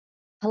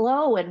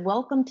Hello and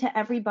welcome to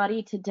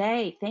everybody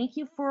today. Thank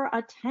you for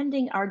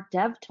attending our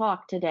Dev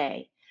Talk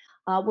today.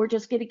 We're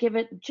just going to give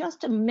it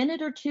just a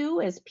minute or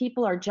two as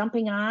people are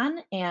jumping on,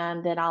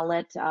 and then I'll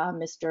let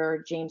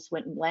Mr. James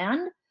Swinton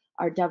Bland,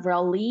 our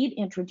DevRel lead,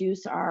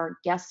 introduce our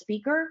guest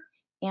speaker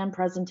and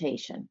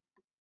presentation.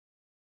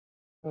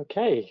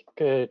 Okay,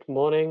 good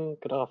morning,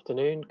 good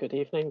afternoon, good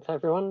evening to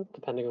everyone,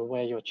 depending on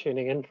where you're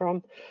tuning in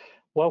from.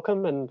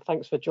 Welcome and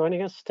thanks for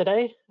joining us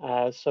today.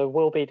 So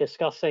we'll be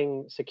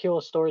discussing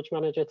Secure Storage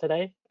Manager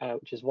today,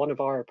 which is one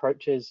of our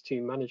approaches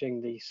to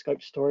managing the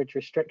scope storage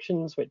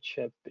restrictions which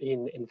have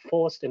been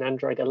enforced in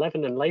Android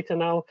 11 and later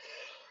now.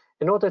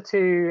 In order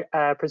to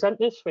present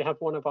this, we have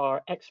one of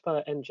our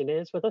expert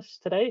engineers with us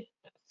today,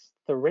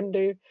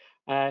 Therindu,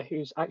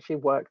 who's actually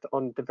worked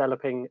on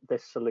developing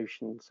this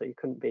solution, so you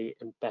couldn't be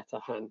in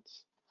better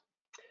hands.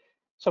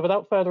 So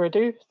without further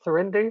ado,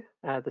 Therindu,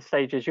 the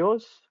stage is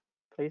yours.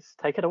 Please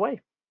take it away.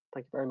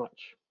 Thank you very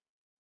much.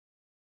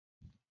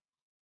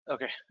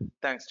 Okay,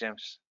 thanks,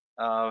 James.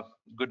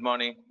 Good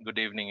morning, good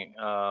evening,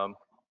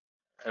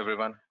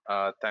 everyone.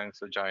 Thanks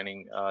for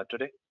joining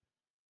today.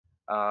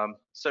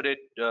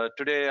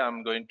 Today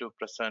I'm going to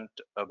present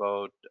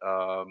about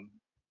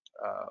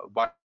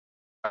what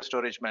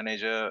Storage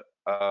Manager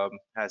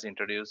has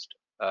introduced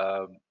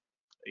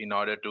in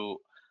order to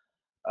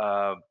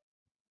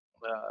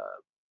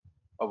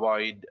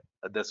avoid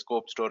the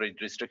scope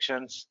storage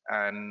restrictions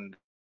and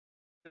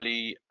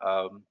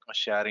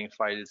sharing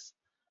files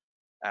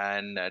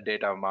and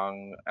data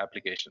among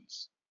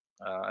applications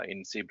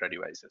in Zebra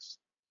devices.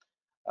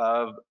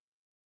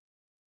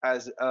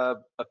 As a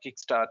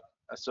kickstart,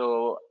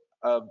 so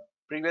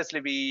previously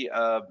the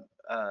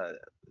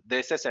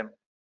SSM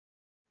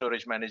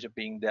storage manager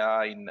being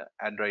there in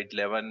Android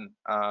 11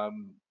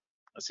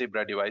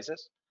 Zebra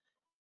devices.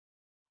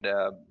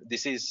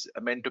 This is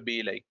meant to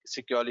be like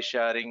securely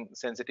sharing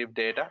sensitive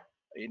data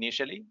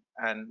initially,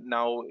 and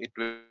now it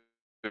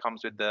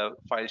comes with the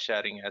file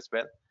sharing as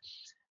well,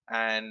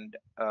 and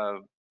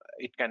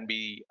it can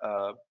be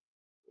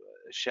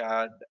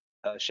shared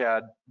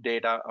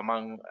data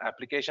among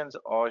applications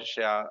or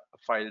share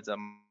files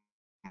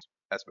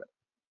as well.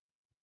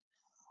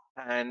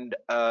 And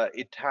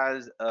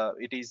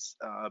it is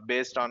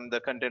based on the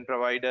content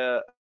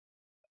provider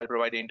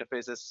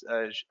interfaces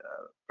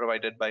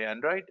provided by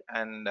Android,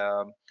 and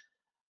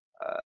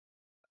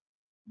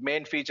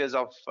main features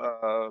of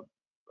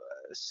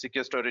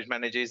Secure Storage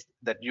Manager is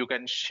that you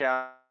can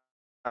share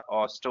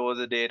or store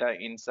the data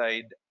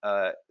inside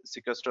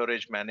Secure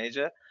Storage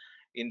Manager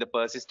in the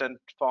persistent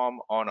form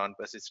or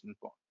non-persistent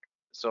form.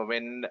 So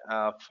when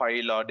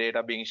file or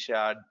data being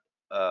shared,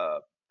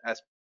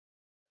 as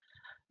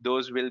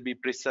those will be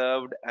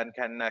preserved and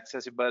can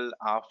accessible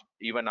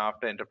even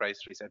after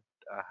enterprise reset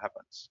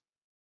happens.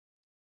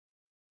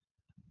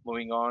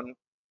 Moving on.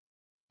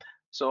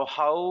 So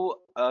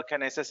how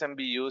can SSM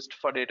be used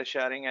for data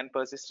sharing and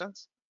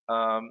persistence?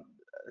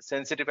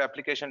 Sensitive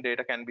application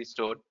data can be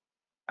stored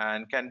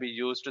and can be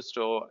used to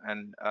store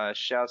and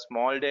share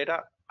small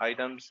data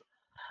items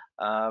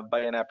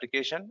by an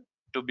application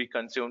to be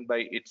consumed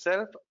by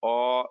itself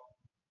or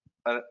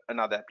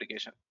another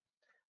application.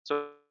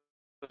 So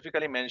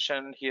specifically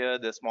mentioned here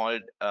the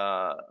small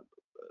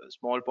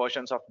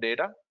portions of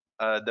data.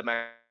 The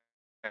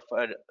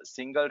a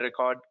single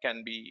record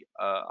can be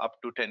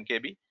up to 10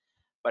 KB,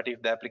 but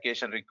if the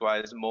application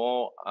requires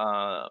more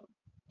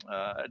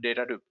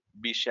data to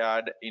be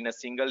shared in a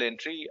single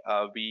entry,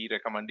 we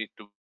recommend it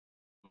to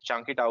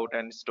chunk it out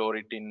and store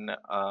it in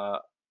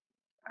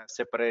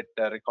separate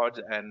records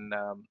and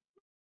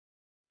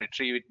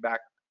retrieve it back.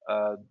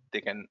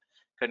 They can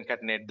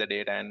concatenate the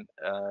data and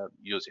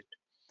use it,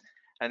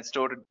 and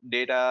store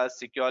data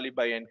securely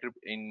by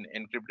in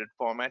encrypted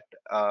format.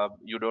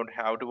 You don't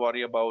have to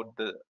worry about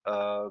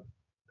the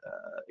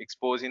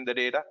exposing the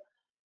data,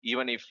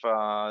 even if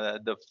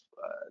the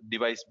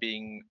device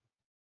being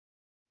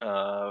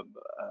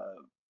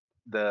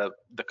the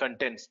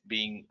contents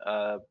being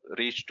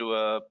reached to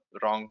a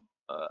wrong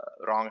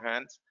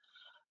hands.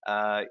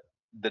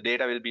 The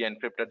data will be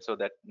encrypted so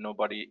that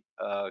nobody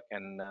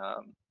can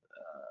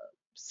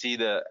see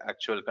the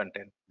actual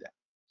content there.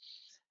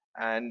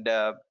 And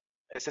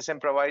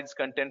SSM provides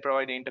content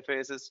provider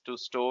interfaces to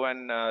store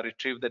and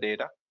retrieve the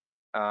data.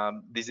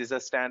 This is a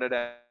standard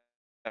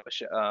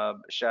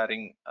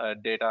sharing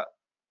data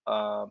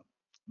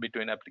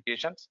between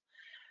applications.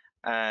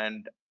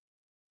 And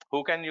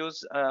who can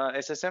use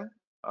SSM?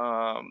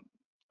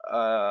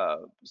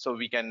 So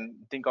we can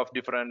think of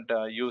different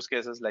use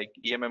cases, like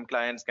EMM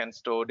clients can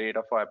store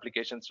data for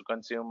applications to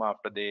consume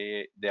after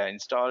they are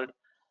installed,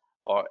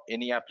 or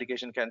any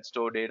application can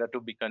store data to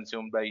be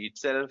consumed by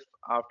itself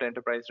after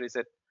enterprise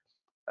reset.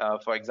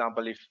 For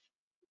example, if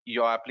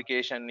your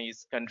application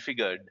is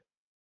configured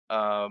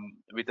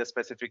with a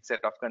specific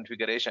set of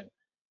configuration,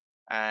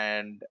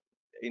 and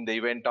in the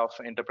event of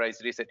enterprise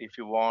reset, if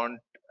you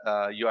want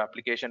your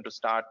application to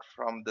start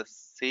from the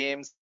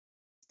same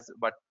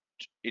but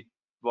it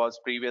was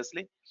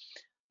previously,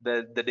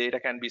 the data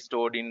can be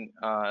stored in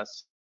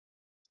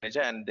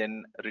Manager and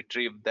then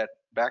retrieve that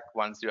back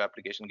once your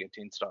application gets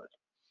installed.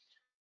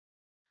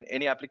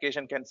 Any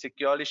application can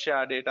securely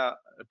share data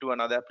to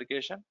another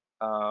application.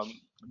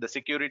 The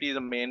security is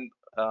the main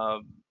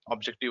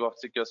objective of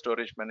Secure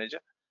Storage Manager.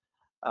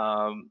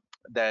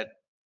 That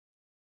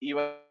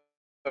even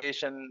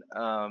application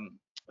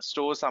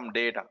stores some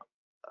data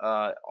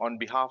on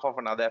behalf of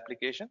another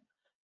application,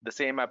 the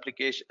same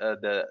application,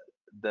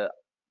 the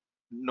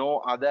no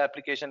other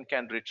application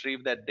can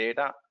retrieve that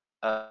data.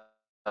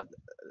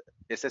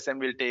 SSM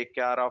will take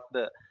care of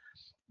the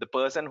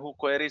person who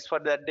queries for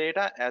that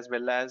data, as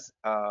well as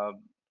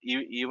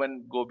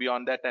even go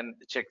beyond that and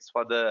checks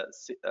for the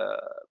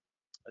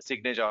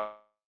signature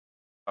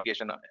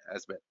application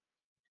as well.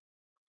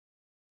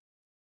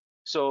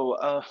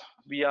 So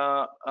we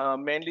are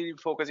mainly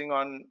focusing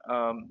on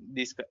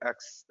these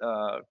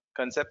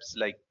concepts,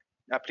 like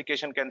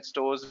application can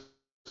stores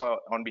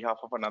on behalf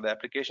of another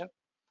application,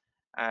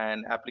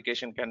 and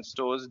application can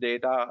stores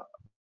data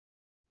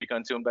be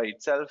consumed by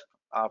itself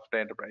after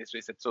enterprise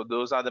reset. So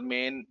those are the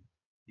main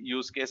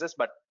use cases,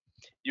 but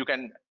you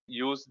can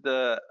use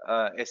the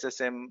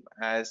SSM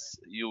as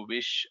you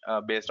wish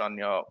based on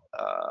your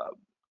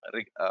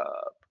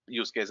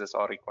use cases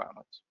or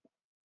requirements.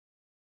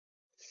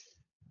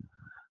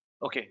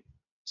 Okay,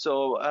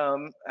 so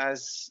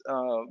as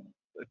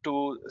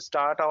to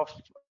start off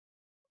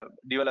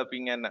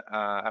developing an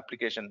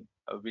application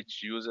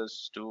which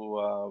uses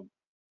to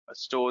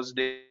stores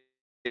data,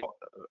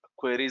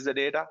 queries the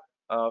data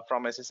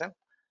from SSM,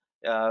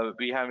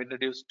 we have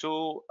introduced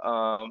two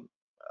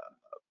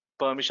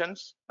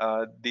permissions.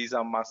 These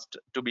are must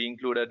to be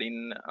included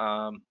in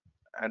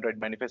Android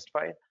manifest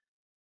file.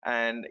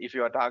 And if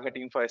you are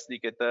targeting for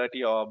SDK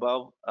 30 or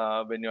above,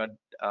 when you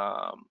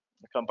are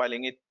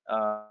compiling it,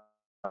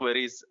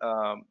 queries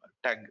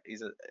tag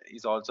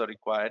is also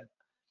required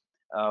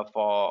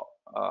for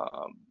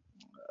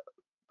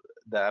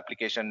the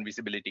application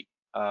visibility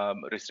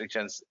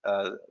restrictions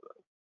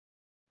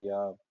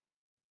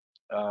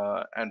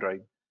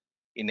Android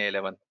in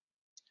 11.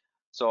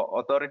 So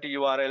authority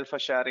URL for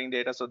sharing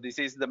data. So this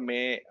is the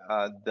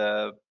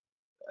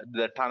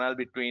the tunnel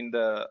between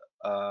the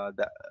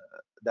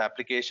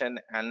application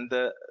and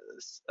the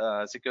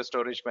Secure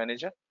Storage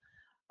Manager.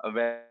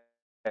 When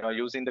you are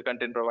using the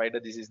content provider,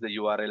 this is the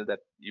URL that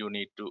you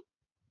need to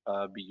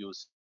be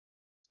used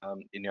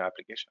in your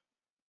application.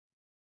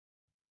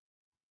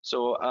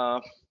 So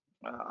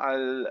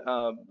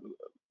I'll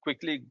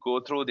quickly go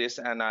through this,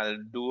 and I'll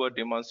do a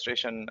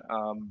demonstration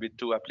with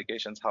two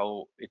applications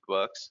how it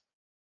works.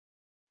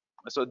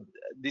 So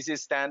this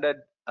is standard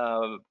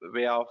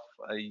way of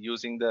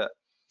using the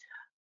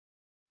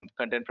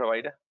content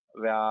provider,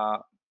 where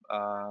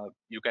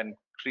you can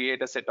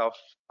create a set of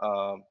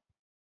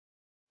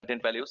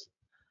content values,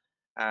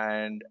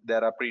 and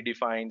there are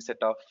predefined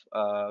set of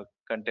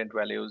content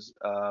values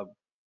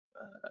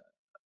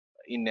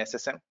in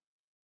SSM.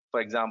 For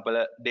example,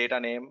 a data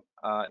name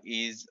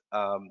is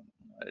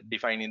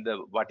defined in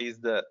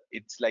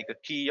it's like a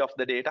key of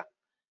the data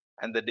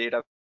and the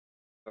data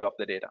of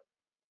the data.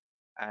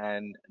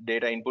 And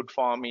data input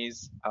form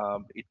is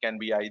it can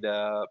be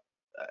either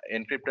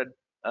encrypted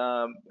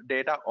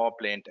data or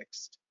plain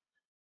text.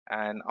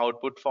 And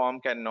output form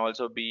can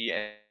also be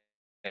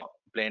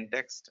plain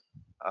text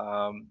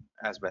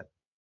as well.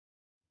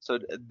 So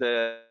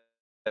the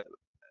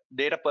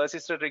data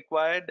persisted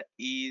required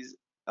is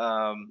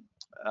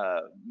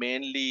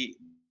mainly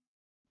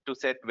to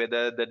set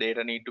whether the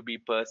data need to be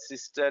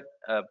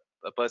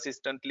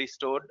persistently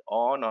stored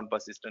or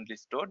non-persistently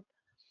stored.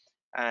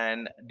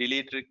 And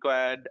delete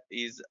required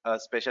is a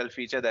special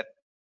feature that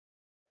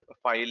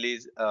file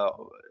is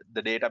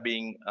the data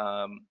being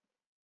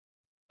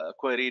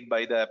queried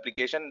by the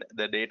application,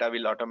 the data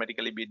will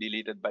automatically be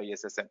deleted by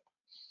SSM,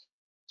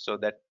 so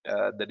that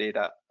the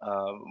data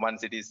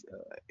once it is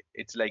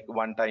it's like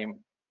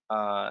one-time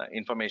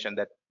information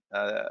that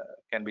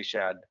can be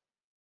shared.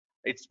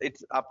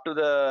 It's up to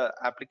the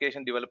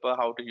application developer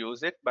how to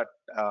use it, but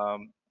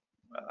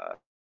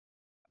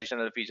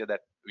additional feature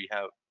that we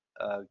have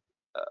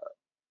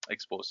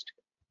exposed.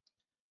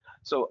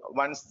 So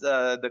once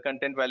the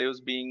content values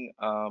being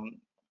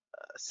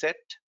set,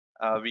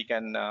 we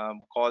can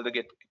call the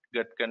get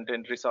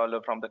content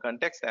resolver from the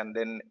context, and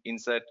then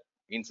insert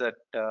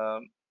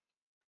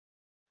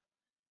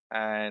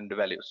and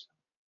values.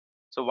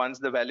 So once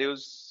the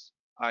values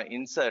are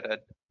inserted,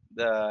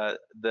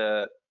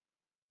 the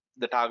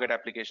target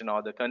application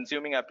or the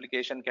consuming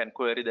application can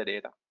query the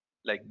data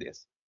like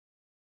this,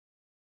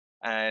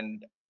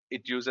 and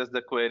it uses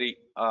the query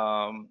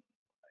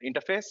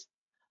interface,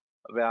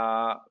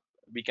 where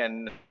we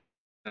can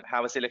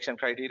have a selection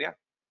criteria,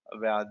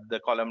 where the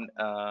column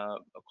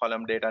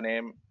data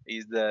name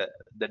is the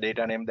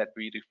data name that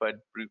we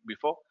referred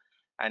before,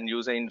 and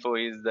user info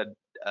is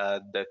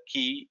the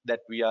key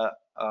that we are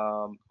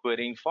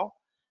querying for,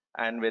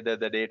 and whether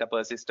the data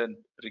persistent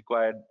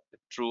required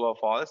true or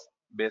false.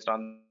 Based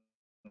on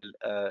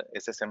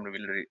SSM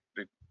will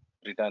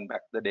return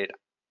back the data.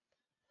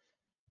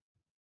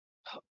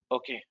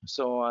 Okay,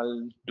 so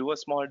I'll do a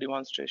small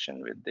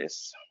demonstration with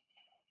this.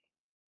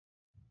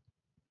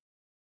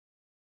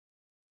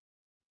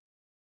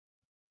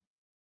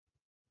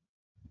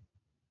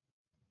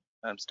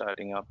 I'm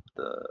starting up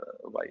the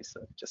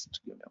Visor. Just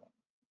give me a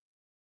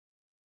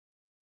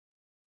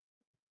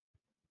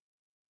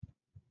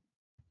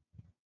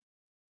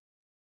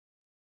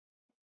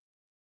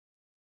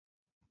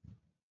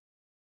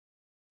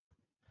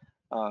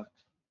moment.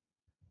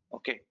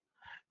 Okay,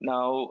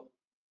 now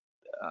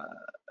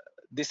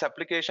this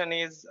application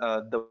is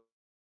the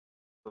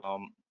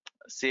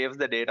saves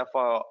the data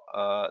for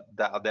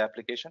the other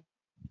application.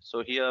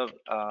 So here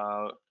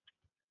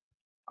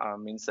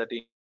I'm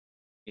inserting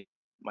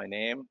my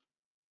name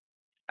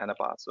and a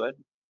password.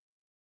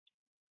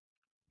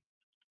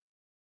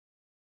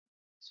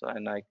 So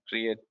and I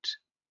create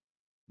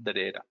the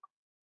data.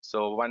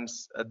 So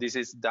once this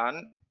is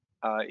done,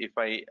 if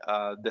I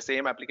the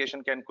same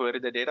application can query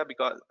the data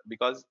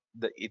because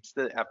it's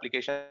the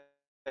application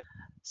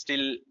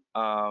still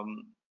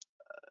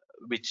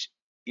which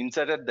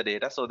inserted the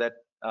data, so that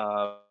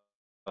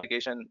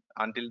application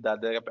until the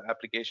other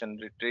application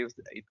retrieves,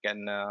 it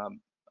can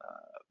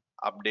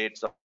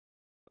update or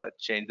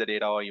change the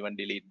data or even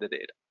delete the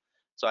data.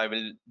 So I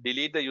will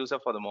delete the user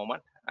for the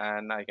moment,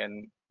 and I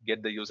can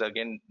get the user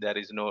again. There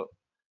is no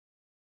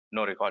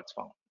records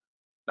found.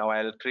 Now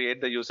I'll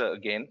create the user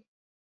again,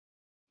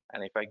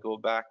 and if I go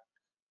back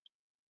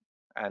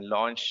and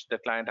launch the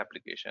client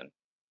application,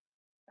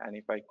 and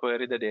if I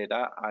query the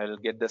data, I'll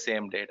get the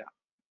same data.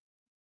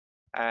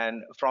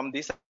 And from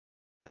this,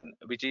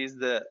 which is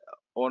the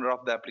owner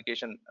of the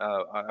application,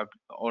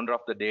 owner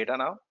of the data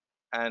now,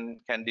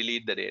 and can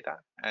delete the data.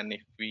 And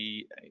if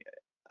we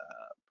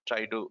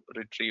try to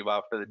retrieve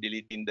after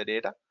deleting the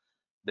data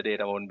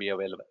won't be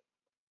available.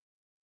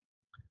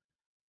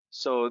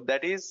 So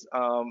that is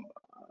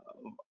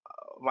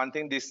one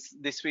thing.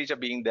 This feature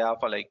being there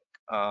for like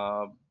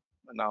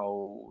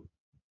now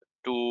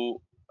two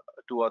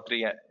or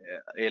three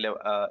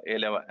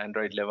A11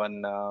 Android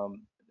 11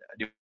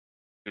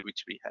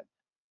 which we had.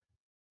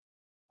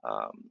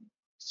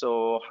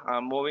 So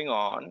moving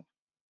on.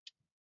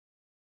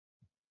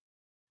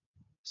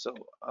 So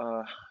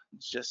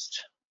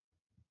just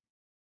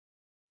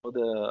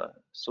the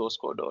source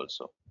code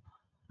also.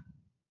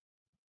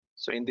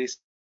 So in this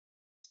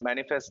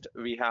manifest,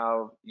 we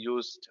have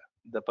used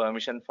the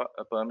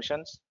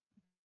permissions,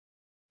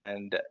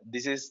 and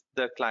this is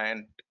the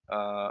client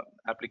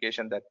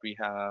application that we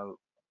have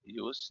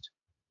used.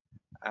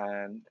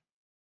 And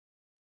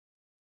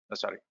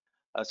sorry,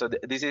 so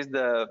this is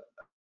the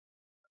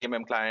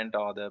KMM client,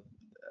 or the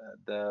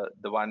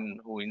one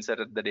who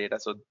inserted the data.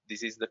 So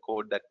this is the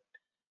code that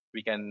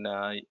we can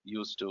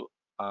use to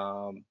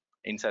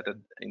insert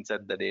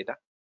the data.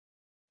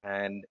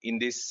 And in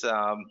this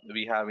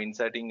we have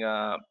inserting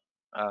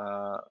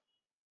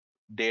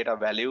data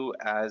value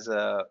as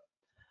a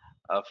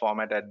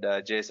formatted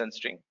JSON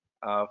string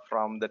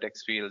from the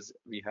text fields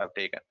we have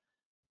taken.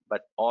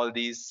 But all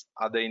these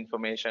other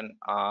information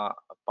are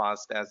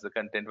passed as the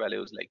content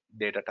values, like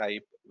data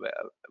type,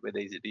 whether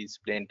it is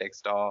plain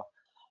text or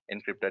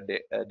encrypted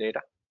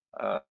data.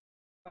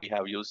 We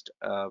have used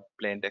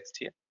plain text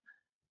here.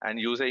 And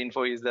user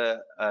info is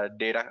the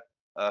data,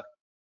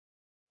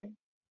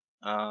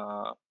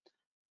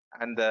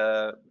 and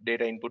the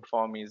data input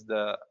form is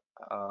the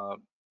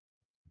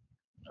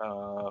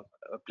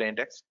plain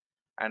text,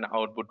 and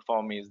output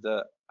form is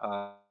the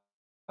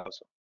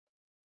also.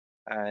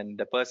 And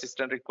the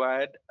persistent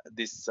required,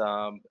 this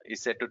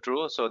is set to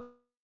true. So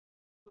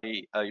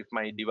if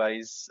my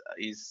device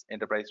is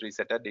enterprise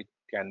resetted, it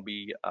can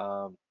be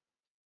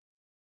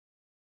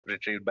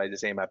retrieved by the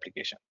same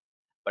application.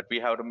 But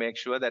we have to make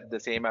sure that the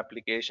same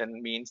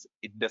application means,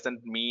 it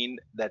doesn't mean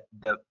that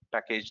the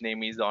package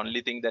name is the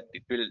only thing that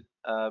it will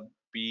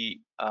be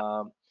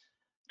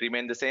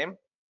remain the same.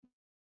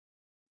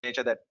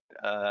 Nature that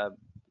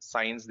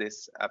signs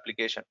this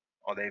application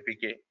or the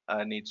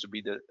APK needs to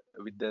be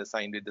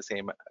signed with the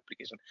same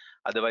application.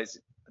 Otherwise,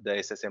 the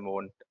SSM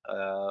won't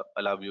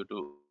allow you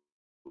to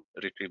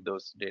retrieve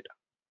those data.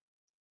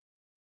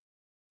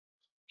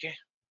 Okay.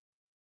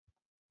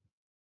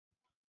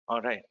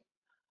 All right.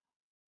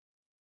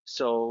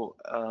 So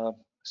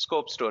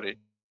scope storage.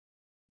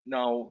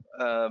 Now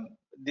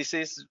this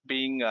is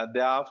being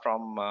there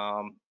from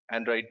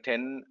Android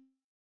 10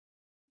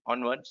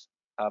 onwards,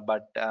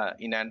 but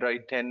in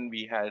Android 10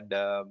 we had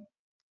a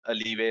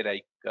leeway,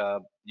 like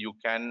you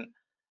can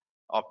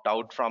opt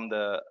out from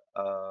the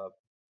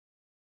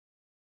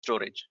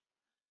storage.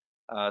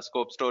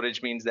 Scope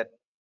storage means that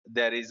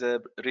there is a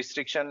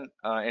restriction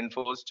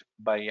enforced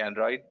by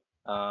Android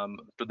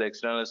to the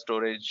external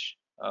storage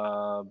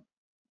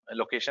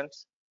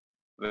locations.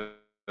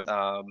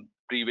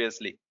 Previous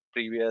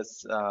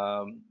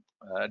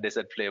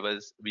desert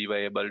flavors, we were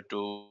able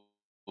to,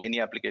 any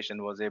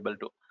application was able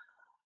to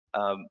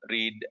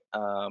read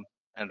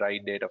and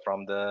write data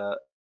from the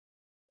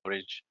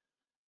storage.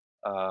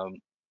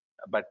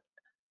 But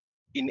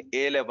in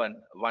A11,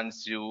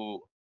 once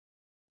you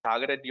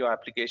targeted your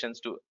applications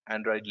to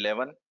Android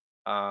 11,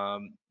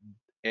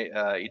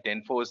 it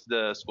enforced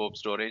the scope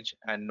storage,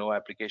 and no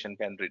application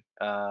can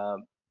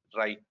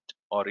write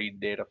or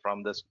read data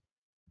from the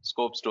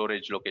scope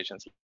storage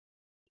locations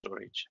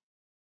storage.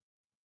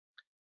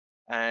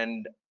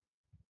 And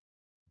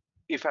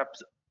if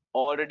apps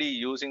already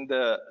using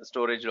the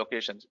storage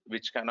locations,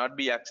 which cannot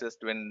be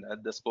accessed when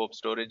the scope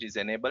storage is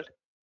enabled,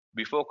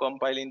 before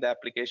compiling the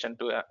application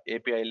to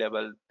API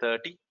level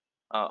 30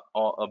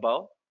 or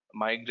above,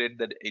 migrate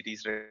the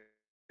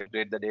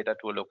data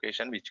to a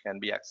location which can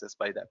be accessed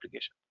by the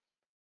application.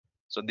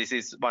 So this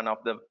is one of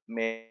the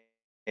main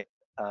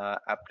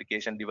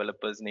application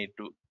developers need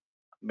to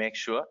make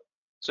sure.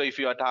 So if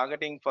you are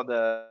targeting for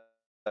the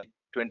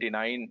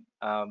 29,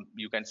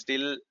 you can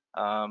still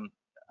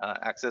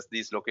access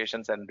these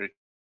locations and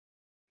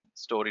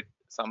store it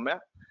somewhere.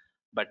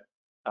 But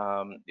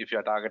if you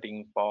are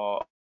targeting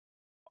for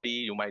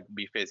you might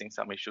be facing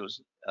some issues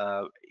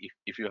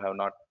if you have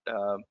not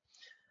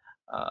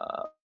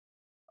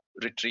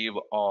retrieve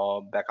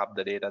or back up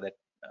the data that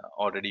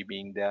already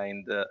being there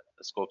in the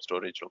scope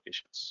storage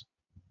locations.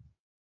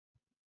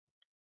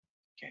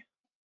 Okay.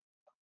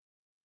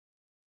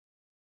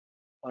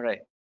 All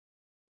right.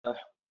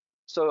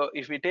 So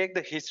if we take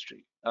the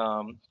history,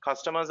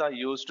 customers are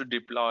used to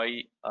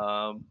deploy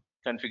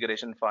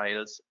configuration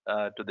files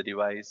to the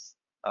device,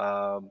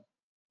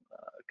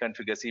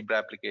 configure Zebra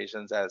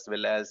applications as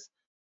well as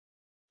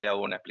their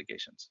own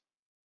applications.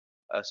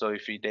 So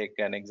if we take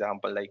an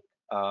example like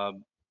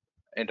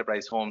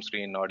enterprise home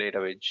screen or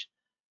DataWedge,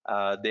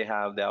 they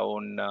have their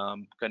own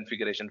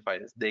configuration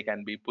files. They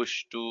can be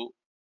pushed to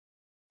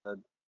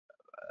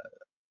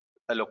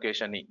a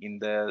location in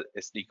the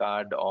SD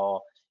card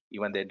or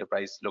even the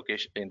enterprise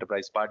location,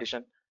 enterprise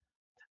partition.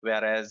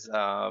 Whereas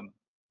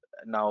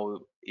now,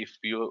 if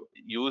you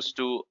used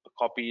to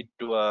copy it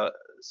to a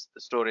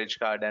storage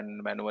card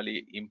and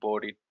manually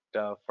import it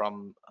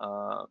from,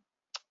 for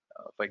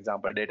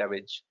example,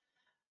 DataWedge,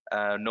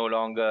 no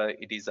longer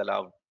it is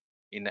allowed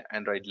in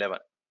Android 11.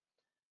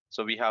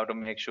 So we have to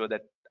make sure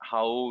that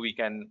how we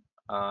can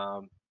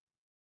allow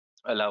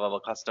our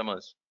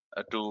customers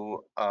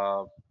to,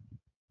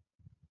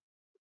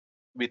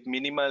 with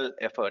minimal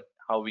effort,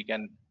 how we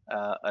can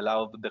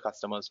allow the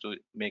customers to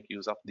make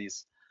use of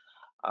these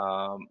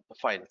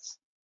files.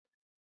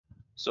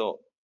 So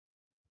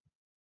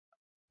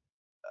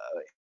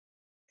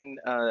in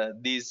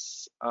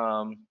these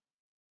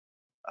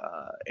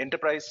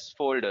enterprise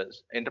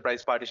folders,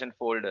 enterprise partition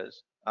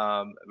folders,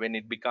 when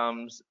it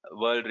becomes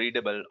world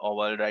readable or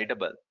world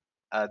writable,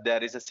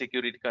 there is a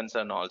security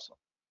concern also.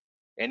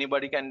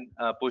 Anybody can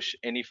push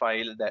any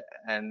file that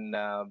and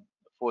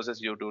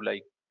forces you to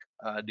like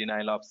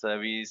denial of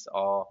service,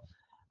 or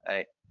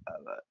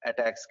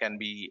attacks can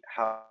be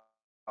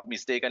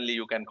mistakenly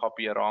you can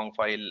copy a wrong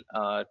file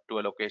to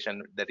a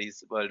location that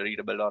is world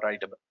readable or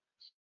writable.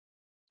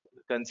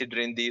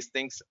 Considering these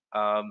things,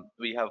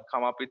 we have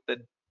come up with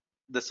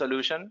the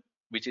solution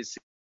which is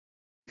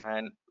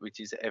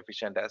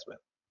efficient as well,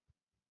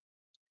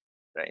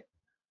 right?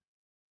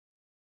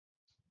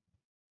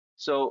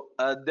 So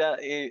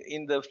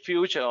in the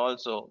future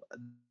also,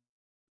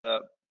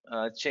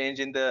 change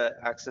in the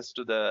access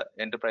to the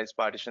enterprise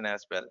partition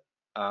as well.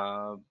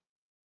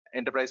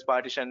 Enterprise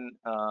partition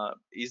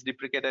is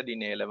deprecated in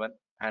A11,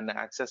 and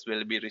access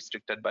will be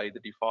restricted by the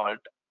default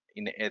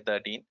in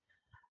A13,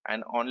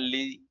 and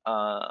only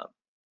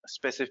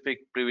specific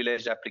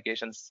privileged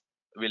applications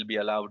will be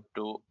allowed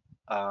to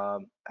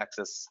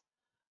access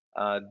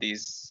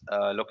these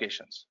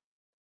locations.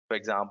 For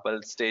example,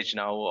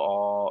 StageNow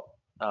or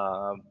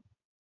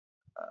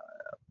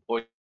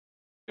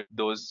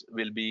those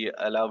will be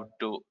allowed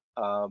to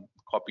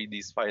copy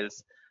these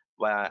files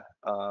via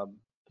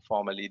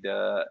formally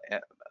the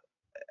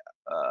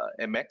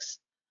MX,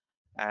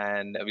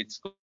 and with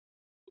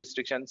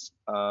restrictions,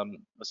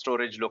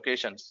 storage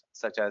locations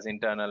such as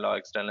internal or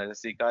external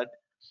SD card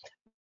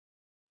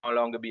no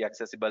longer be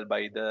accessible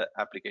by the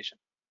application.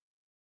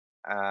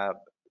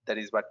 That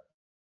is what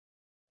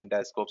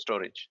does scope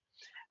storage.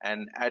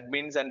 And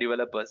admins and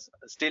developers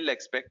still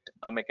expect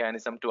a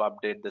mechanism to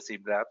update the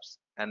Zebra apps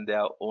and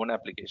their own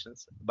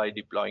applications by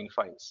deploying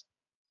files.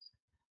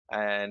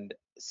 And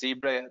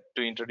Zebra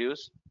to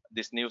introduce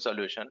this new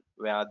solution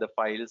where the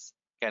files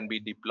can be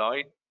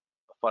deployed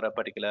for a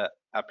particular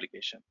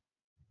application.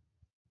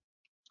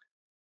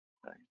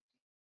 Right.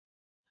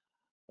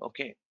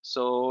 Okay,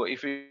 so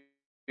if we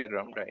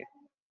right,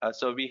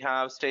 so we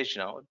have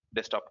StageNow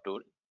desktop tool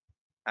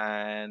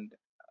and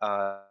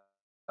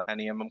an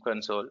EMM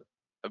console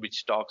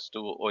which talks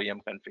to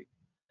OEM config.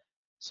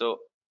 So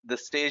the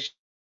Stage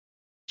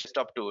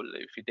desktop tool,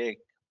 if you take,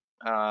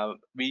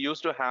 we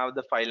used to have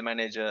the file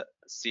manager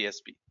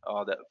CSP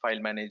or the file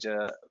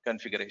manager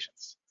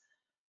configurations.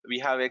 We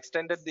have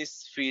extended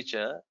this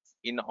feature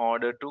in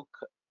order to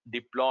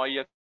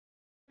deploy a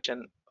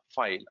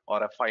file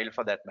or a file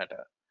for that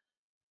matter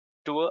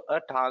to a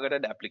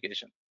targeted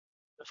application.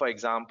 For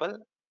example,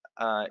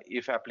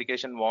 if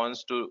application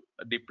wants to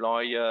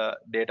deploy a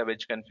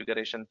DataWedge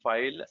configuration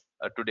file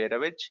to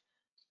DataWedge,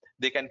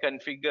 they can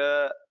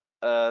configure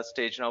a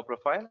StageNow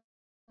profile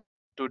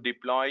to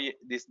deploy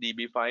this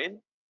DB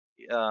file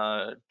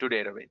to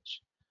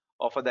DataWedge,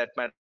 or for that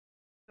matter,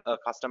 a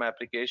custom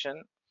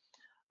application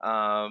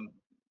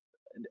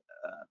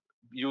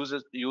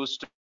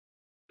used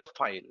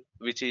file,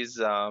 which is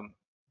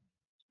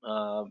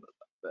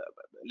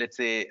let's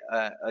say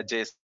a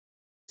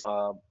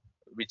JSON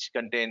which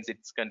contains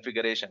its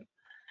configuration,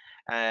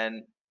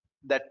 and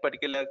that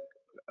particular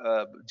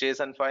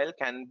JSON file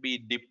can be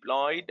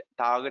deployed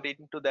targeted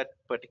to that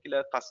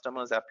particular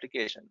customer's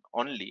application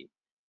only,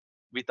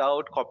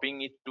 without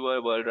copying it to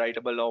a world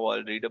writable or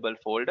world readable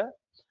folder,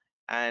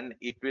 and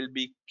it will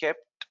be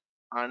kept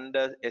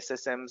under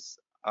SSM's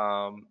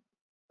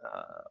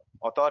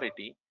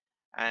authority,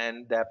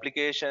 and the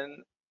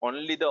application,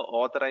 only the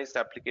authorized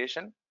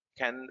application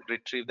can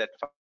retrieve that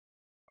file.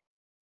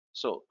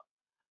 So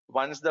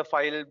once the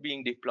file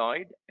being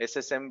deployed,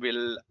 SSM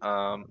will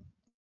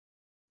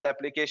the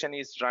application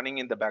is running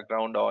in the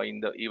background or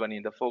even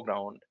in the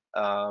foreground,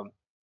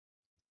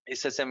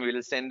 SSM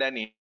will send an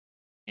email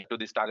to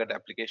this target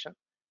application,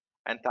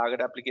 and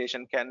target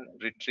application can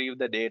retrieve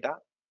the data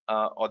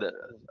or the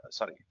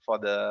for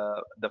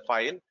the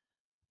file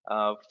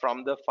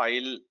from the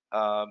file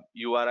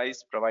URIs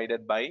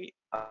provided by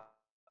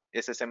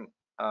SSM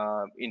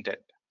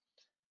intent.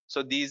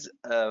 So these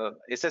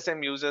SSM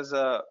uses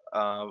a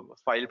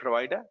file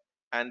provider,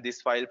 and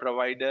this file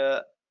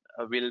provider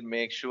will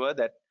make sure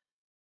that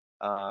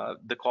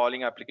the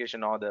calling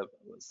application or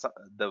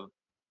the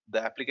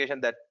application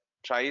that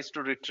tries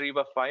to retrieve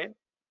a file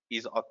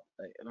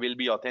will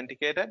be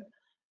authenticated,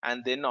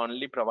 and then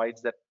only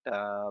provides that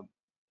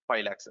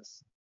file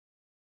access.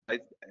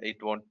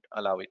 It won't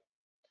allow it.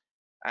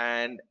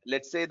 And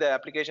let's say the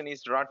application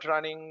is not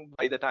running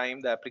by the time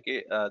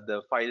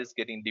the file is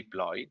getting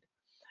deployed.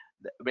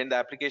 When the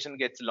application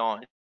gets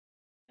launched,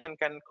 you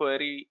can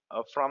query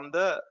from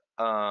the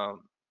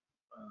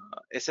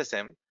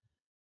SSM,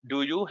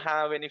 do you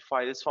have any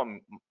files for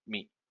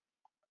me?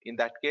 In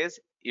that case,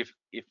 if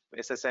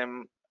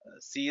SSM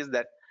sees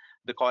that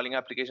the calling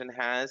application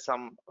has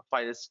some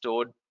files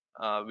stored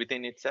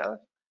within itself,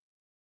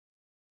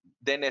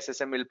 then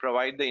SSM will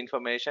provide the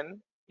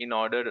information in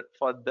order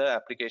for the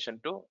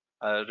application to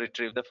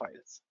retrieve the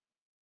files.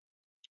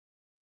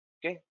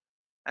 Okay,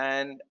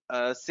 and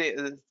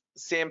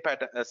same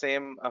pattern,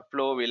 same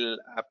flow will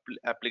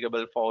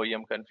applicable for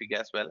OEM config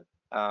as well,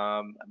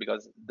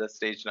 because the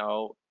stage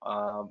now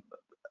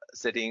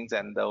settings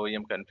and the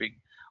OEM config,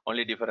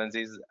 only difference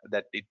is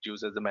that it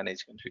uses the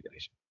managed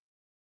configuration.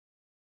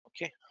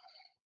 Okay,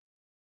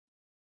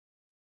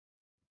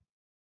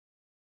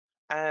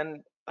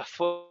 and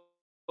for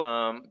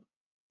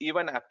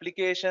even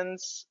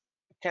applications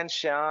can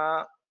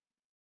share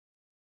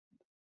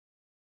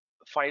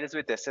files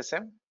with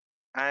SSM,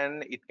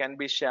 and it can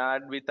be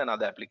shared with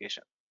another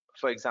application.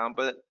 For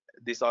example,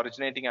 this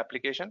originating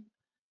application,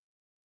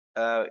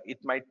 it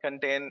might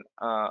contain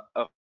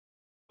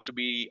to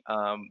be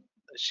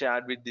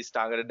shared with this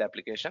targeted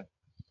application.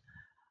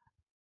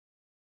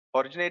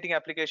 Originating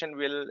application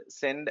will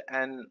send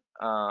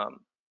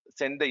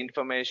the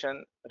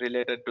information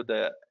related to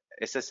the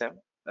SSM,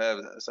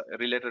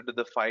 related to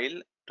the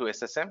file to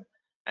SSM,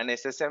 and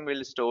SSM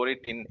will store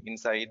it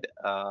inside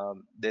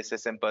the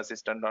SSM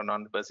persistent or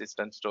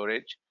non-persistent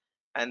storage.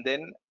 And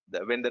then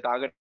when the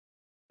target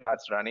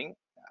starts running,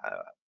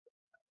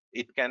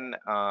 it can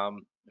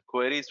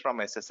queries from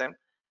SSM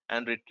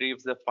and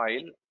retrieves the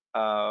file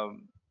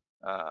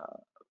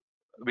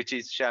which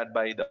is shared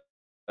by the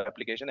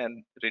application,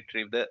 and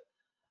retrieve the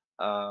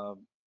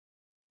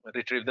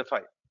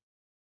file.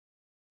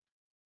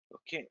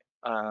 Okay,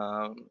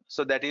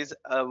 so that is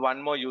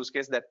one more use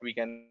case that we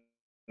can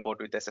support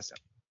with SSM.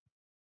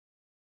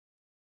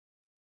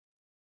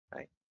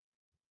 Right.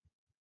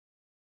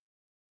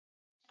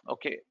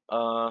 Okay,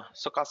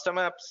 so custom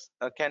apps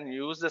can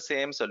use the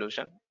same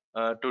solution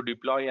to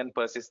deploy and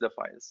persist the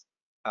files.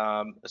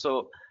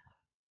 So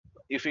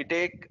if we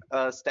take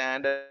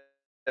standard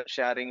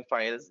sharing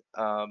files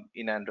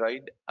in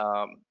Android,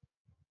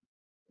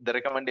 the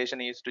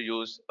recommendation is to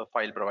use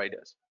file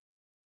providers.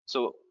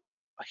 So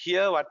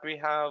here what we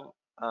have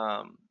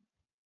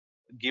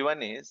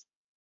given is,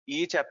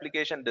 each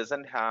application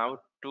doesn't have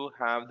to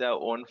have their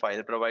own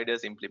file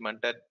providers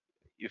implemented.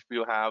 If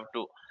you have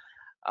to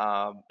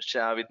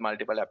share with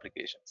multiple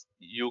applications,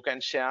 you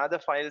can share the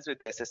files with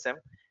SSM.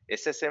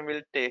 SSM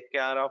will take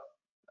care of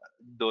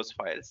those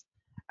files,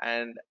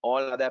 and all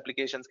other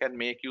applications can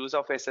make use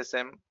of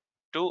SSM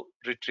to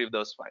retrieve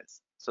those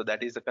files. So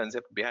that is the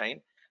concept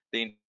behind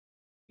the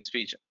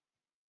feature.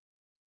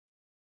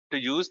 To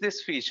use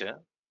this feature,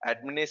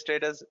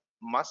 administrators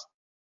must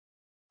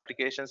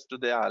applications to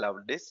their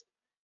allowed list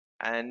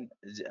and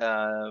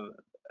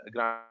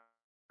grant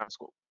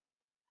scope.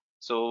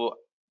 So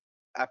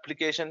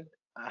application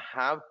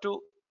have to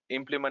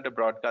implement a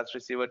broadcast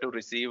receiver to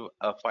receive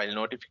a file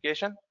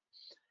notification,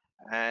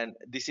 and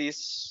this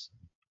is,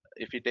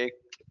 if you take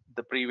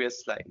the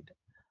previous slide,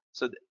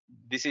 so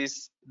this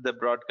is the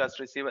broadcast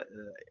receiver.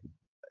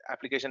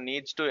 Application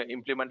needs to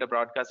implement a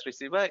broadcast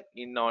receiver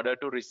in order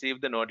to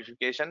receive the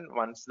notification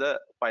once the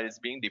file is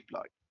being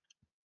deployed,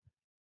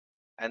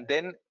 and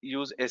then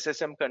use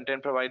SSM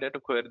content provider to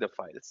query the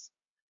files,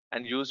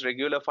 and use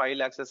regular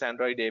file access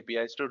Android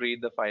APIs to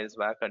read the files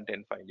via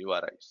content file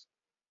URIs.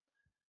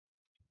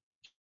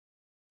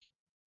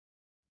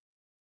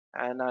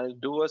 And I'll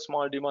do a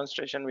small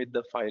demonstration with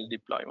the file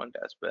deployment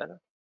as well.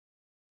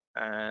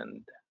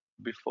 And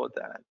before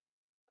that,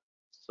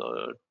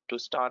 so to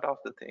start off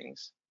the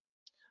things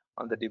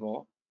on the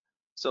demo,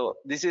 so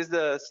this is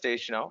the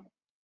stage now,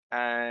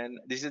 and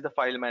this is the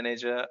file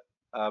manager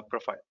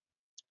profile.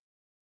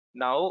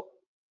 Now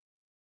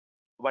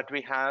what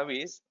we have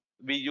is,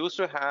 we used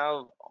to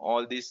have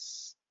all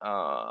these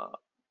 4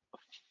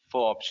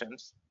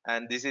 options,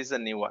 and this is a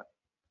new one: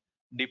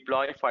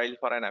 deploy file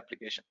for an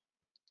application.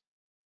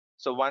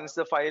 So once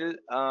the file,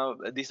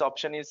 this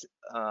option is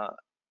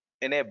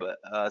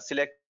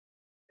select,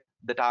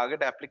 the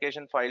target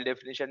application file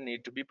definition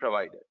need to be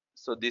provided.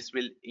 So this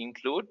will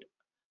include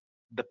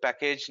the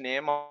package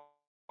name of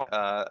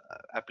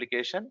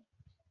application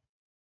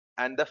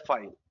and the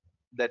file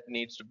that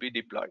needs to be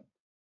deployed.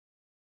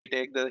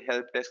 Take the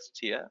help text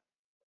here,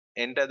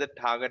 enter the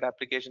target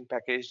application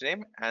package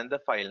name and the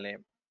file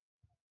name,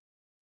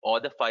 or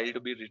the file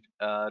to be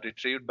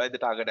retrieved by the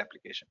target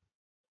application.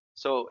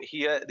 So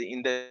here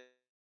in the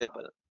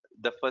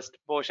first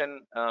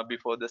portion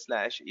before the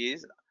slash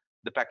is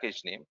the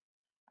package name,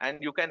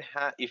 and you can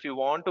have, if you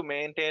want to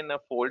maintain a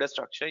folder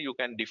structure, you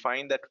can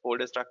define that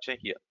folder structure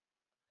here.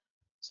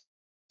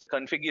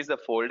 Config is the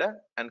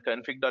folder and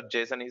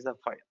config.json is the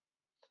file.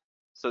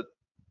 So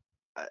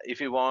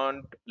if you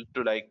want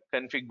to like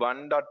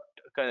config1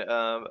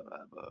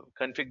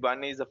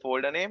 is the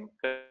folder name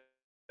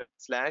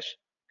slash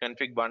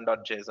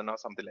config1.json or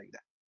something like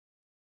that.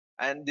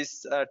 And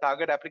this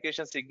target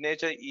application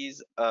signature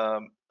is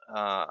an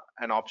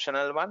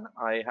optional one.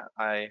 I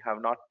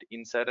have not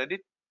inserted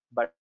it,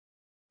 but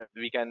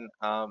we can,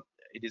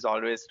 it is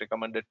always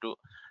recommended to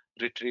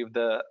retrieve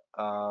the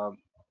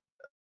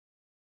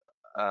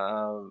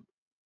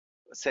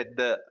set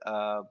the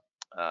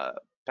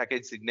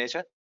package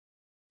signature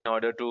in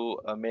order to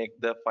make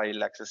the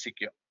file access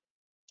secure.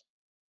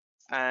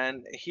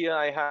 And here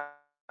I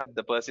have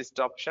the persist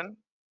option,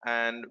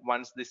 and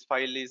once this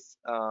file is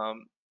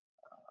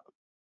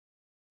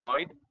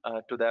deployed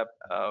to the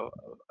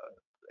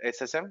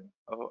SSM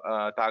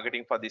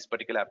targeting for this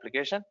particular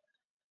application,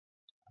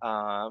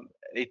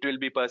 it will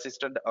be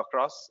persisted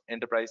across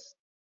enterprise.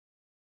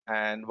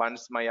 And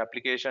once my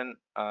application,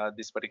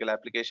 this particular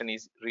application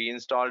is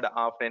reinstalled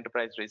after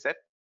enterprise reset,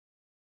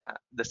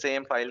 the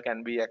same file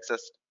can be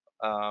accessed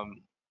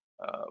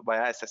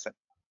via SSM.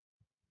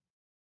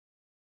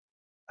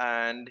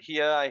 And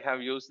here I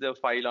have used the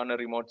file on a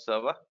remote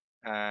server,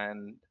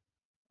 and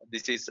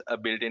this is a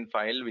built-in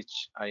file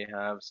which I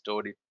have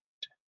stored it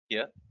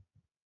here,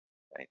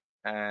 right?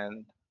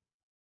 And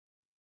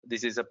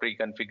this is a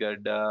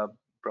pre-configured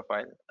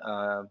profile.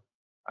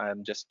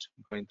 I'm just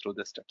going through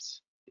the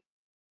steps,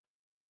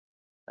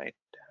 right?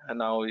 And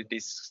now it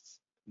is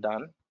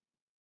done.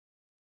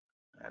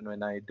 And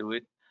when I do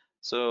it,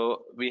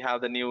 so we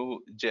have the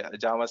new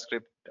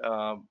JavaScript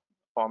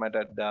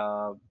formatted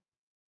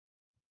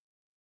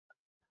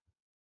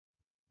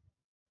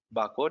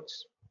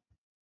barcodes,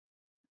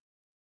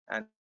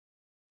 and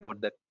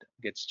that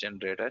gets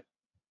generated.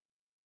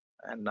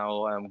 And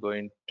now I'm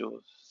going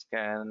to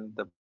scan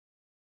the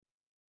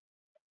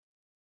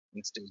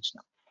stage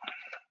now.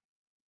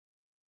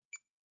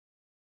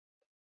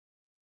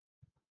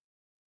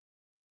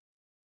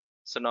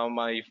 So now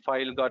my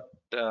file got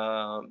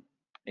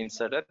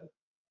inserted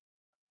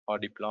or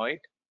deployed,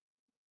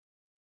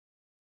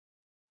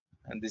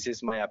 and this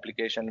is my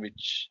application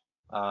which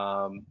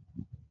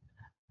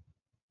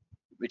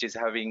is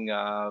having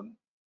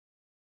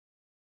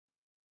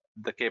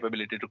the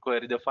capability to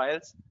query the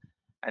files.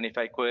 And if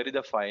I query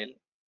the file,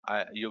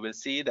 you will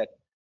see that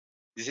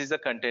this is the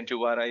content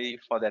URI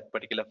for that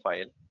particular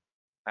file,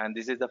 and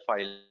this is the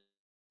file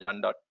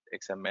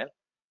 .xml.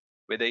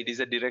 Whether it is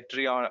a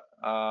directory or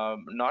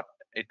not,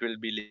 it will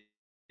be,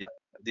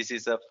 this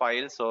is a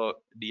file, so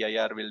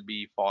dir will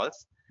be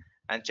false,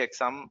 and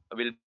checksum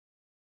will be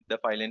the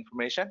file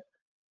information.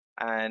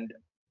 And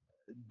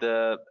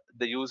the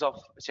use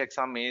of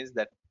checksum is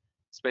that,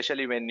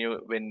 especially when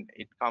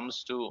it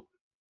comes to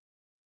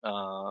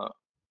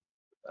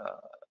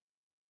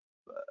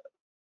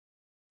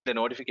the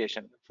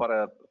notification for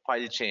a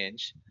file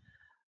change,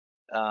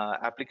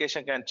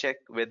 application can check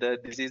whether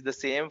this is the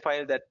same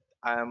file that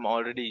I am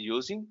already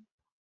using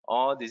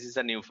or this is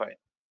a new file.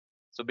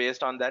 So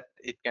based on that,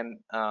 it can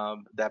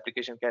the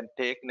application can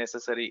take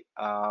necessary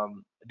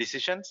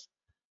decisions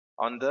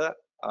on the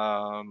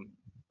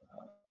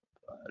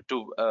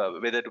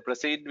whether to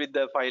proceed with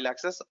the file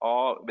access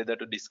or whether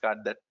to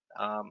discard that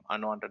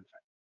unwanted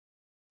file.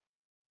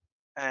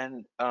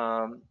 And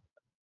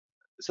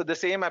so the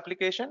same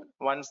application,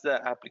 once the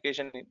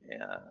application,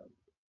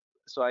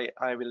 so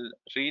I will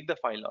read the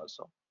file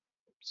also.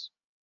 Oops.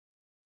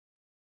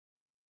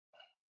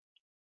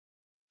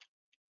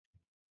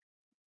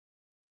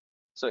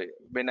 So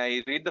when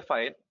I read the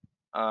file,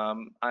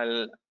 I'm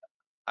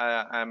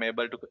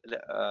able to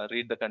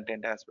read the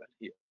content as well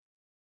here.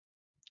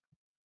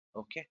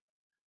 Okay,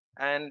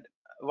 and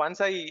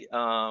once I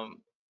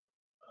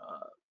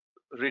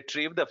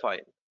retrieve the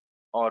file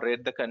or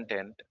read the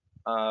content,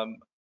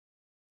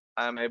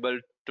 I'm able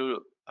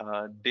to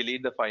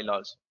delete the file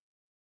also.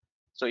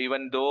 So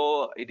even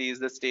though it is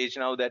the stage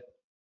now that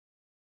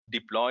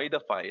deploy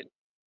the file,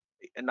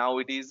 now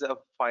it is a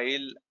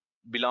file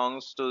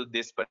belongs to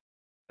this, but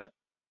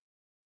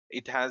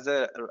it has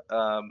a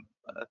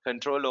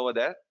control over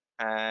that.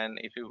 And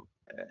if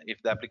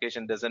the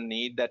application doesn't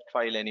need that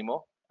file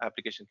anymore,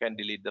 application can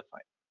delete the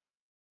file.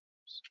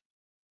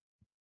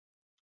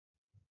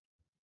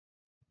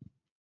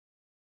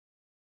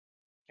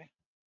 Okay.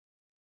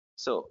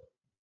 So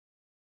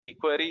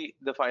query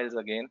the files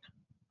again.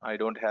 I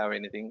don't have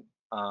anything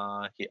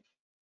here,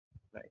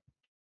 right?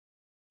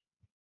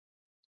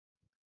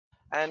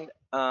 And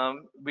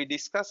we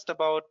discussed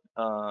about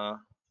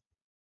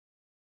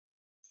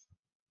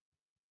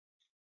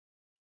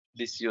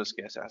this use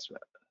case as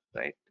well,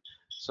 right?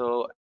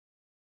 So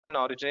an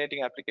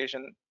originating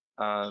application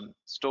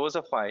stores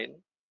a file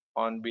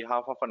on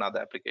behalf of another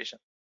application,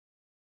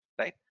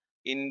 right?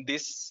 In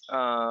this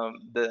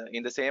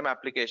in the same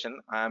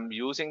application, I'm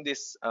using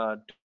this,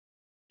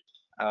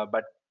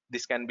 but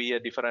this can be a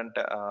different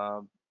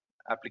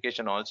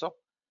application also.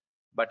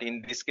 But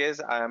in this case,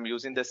 I am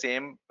using the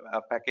same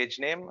package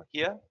name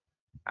here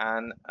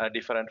and a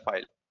different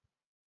file.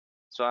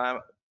 So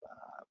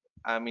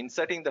I'm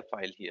inserting the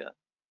file here,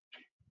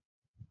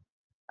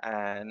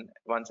 and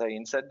once I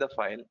insert the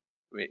file,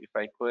 if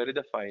I query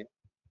the file,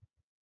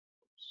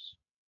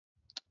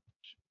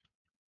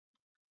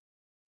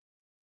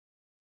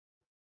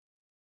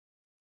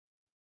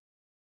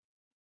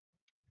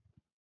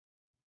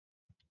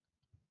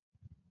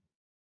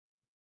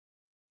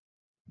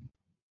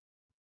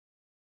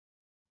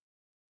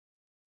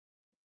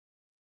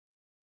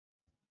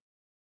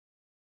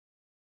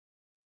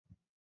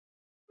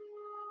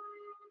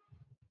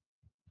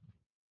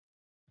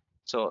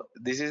 so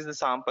this is the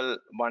sample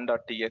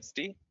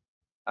 1.txt.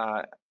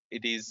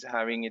 It is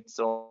having its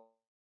own,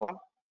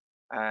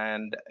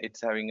 and it's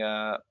having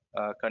a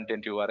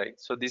content URI.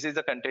 So this is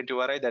the content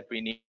URI that we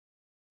need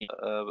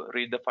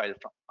read the file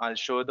from. I'll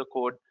show the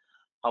code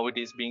how it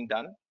is being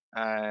done,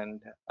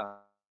 and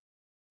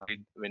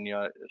when you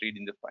are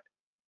reading the file,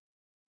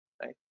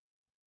 right?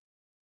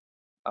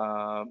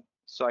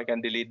 So I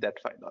can delete that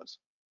file also.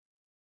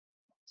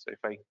 So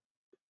if I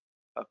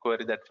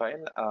query that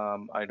file,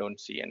 I don't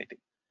see anything.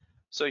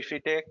 So if we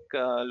take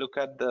a look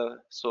at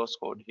the source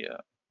code here,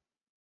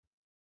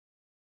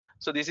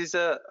 so this is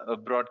a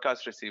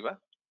broadcast receiver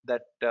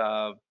that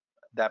the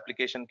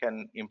application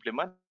can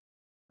implement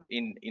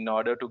in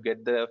order to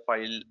get the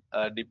file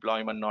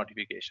deployment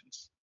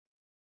notifications.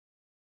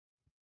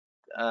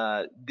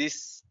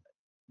 This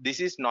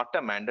is not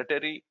a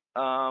mandatory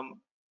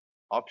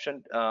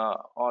option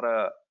or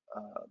a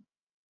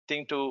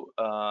thing to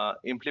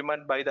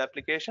implement by the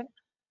application.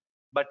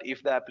 But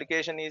if the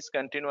application is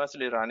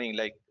continuously running,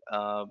 like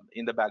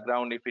in the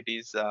background, if it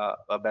is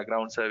a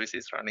background service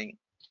is running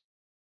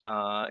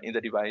in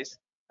the device,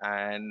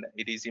 and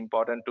it is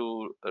important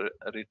to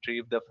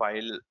retrieve the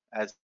file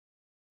as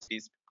it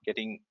is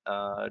getting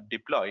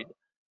deployed,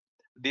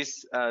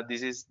 this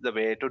is the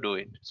way to do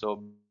it.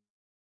 So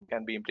it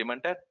can be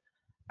implemented,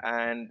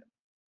 and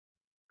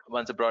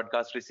once a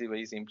broadcast receiver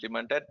is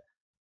implemented,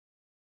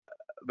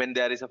 when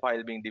there is a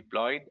file being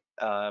deployed,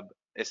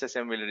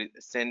 SSM will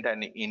send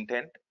an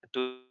intent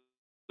to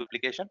the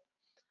application,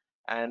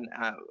 and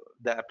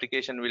the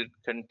application will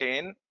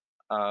contain,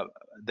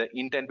 the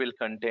intent will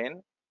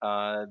contain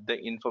the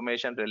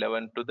information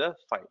relevant to the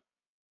file.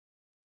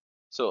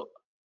 So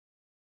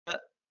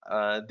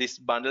this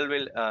bundle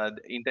will,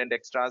 the intent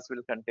extras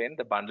will contain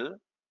the bundle.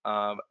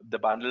 The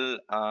bundle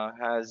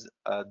has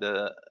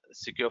the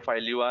secure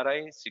file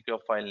URI, secure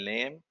file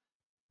name,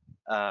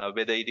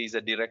 whether it is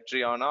a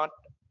directory or not,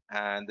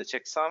 and the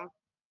checksum,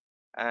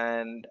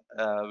 and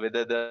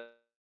whether the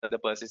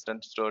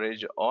persistent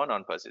storage or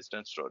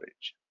non-persistent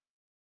storage.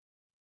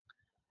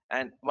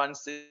 And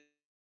once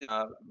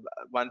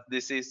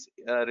this is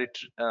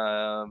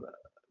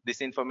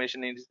this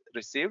information is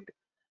received,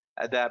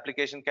 the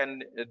application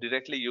can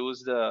directly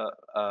use the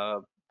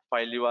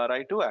file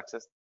URI to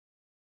access.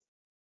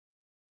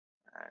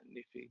 And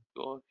if we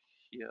go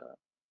here,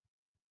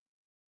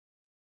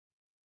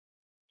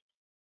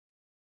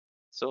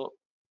 so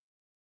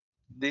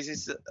this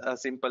is a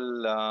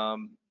simple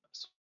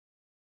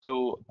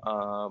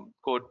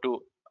code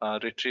to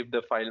retrieve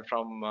the file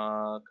from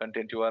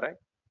content URI,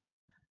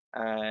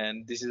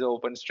 and this is the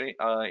open stream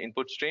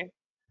input stream,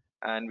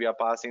 and we are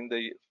passing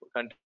the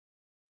content,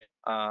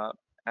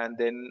 and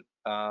then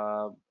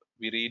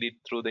we read it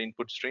through the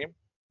input stream,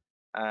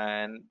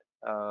 and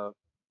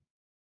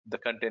the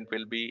content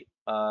will be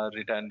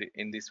returned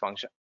in this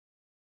function,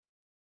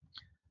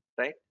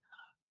 right?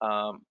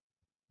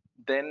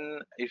 Then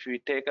if we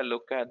take a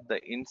look at the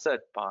insert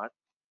part,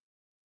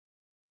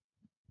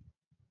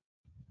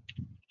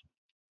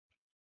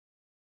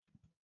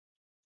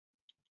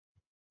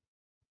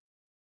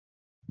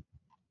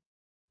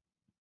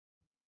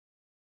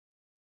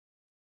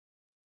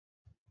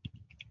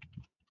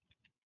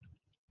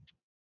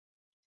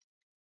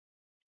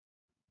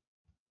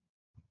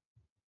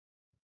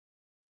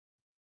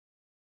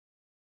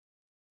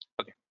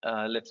 okay,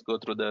 let's go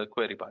through the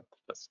query part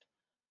first.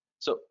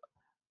 So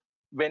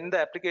when the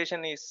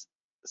application is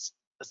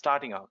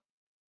starting out,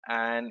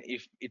 and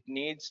if it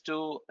needs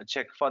to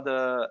check for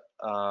the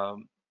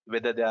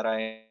whether there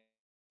are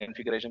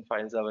configuration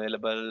files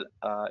available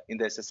in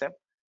the SSM,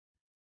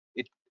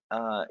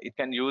 it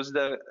can use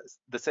the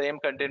same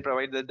content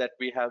provider that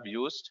we have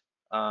used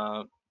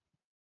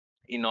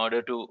in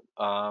order to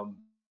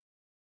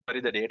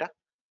query the data.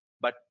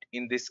 But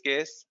in this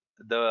case,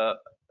 the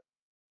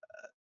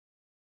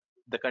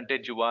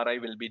content URI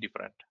will be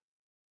different.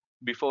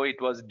 Before it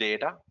was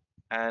data,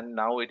 and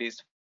now it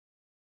is.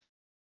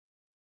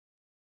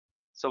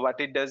 So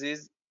what it does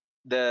is,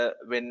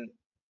 when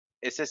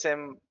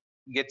SSM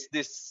gets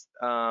this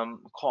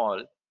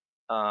call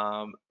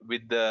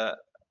with the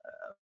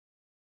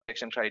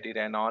action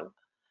criteria and all,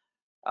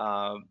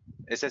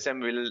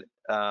 SSM will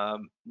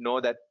know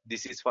that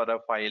this is for a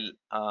file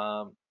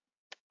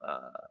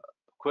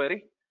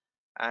query,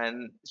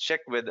 and check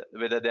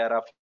whether there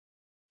are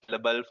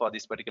available for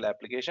this particular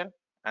application,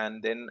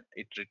 and then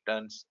it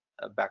returns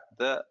back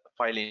the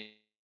file.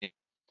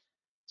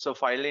 So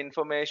file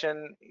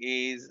information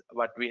is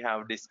what we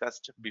have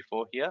discussed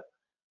before here,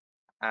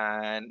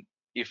 and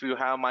if you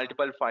have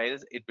multiple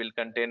files, it will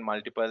contain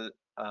multiple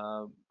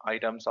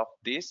items of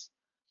this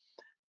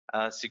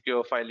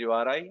secure file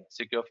URI,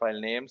 secure file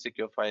name,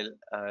 secure file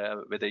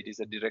whether it is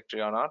a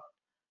directory or not,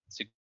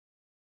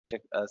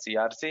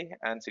 CRC,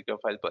 and secure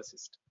file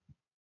persist.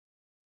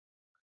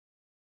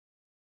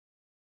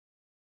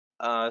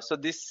 So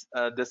this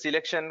the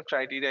selection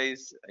criteria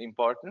is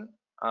important,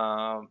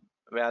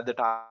 where the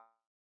target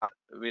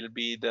will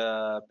be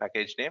the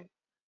package name,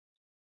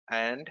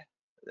 and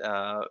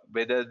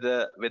whether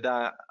the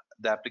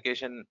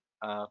application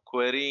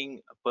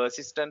querying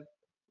persistent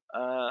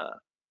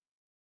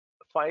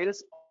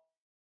files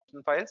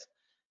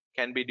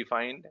can be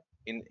defined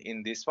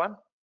in this one.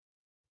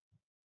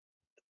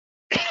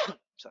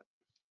 Sorry.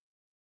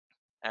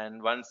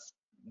 And once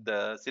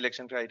the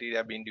selection criteria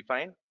have been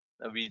defined,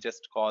 we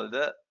just call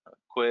the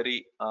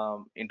query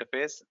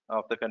interface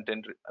of the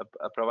content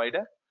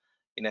provider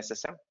in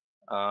SSM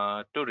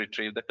to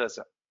retrieve the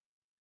cursor.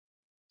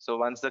 So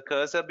once the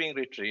cursor being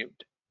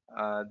retrieved,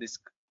 this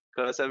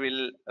cursor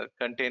will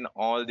contain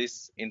all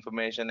this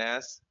information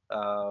as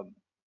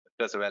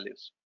cursor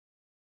values.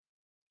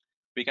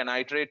 We can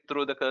iterate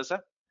through the cursor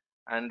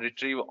and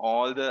retrieve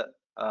all the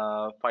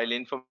file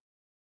info,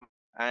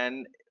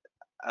 and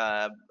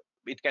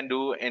it can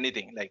do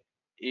anything. Like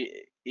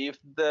if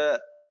the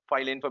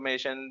file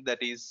information that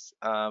is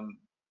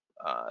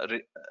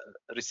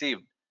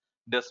received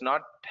does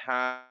not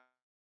have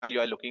what you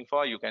are looking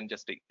for, you can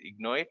just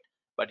ignore it.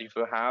 But if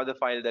you have the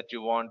file that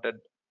you wanted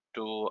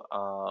to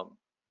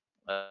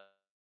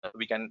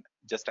we can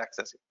just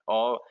access it,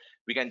 or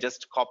we can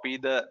just copy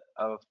the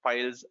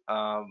files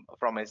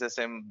from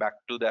SSM back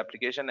to the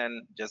application,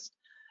 and just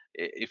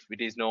if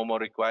it is no more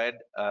required,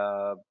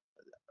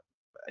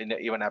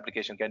 even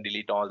application can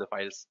delete all the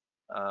files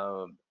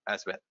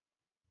as well.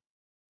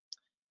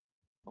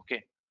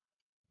 Okay,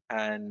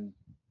 and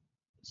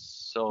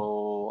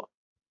so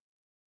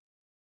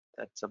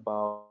that's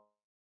about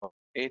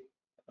it.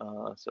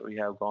 So we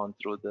have gone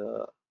through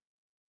the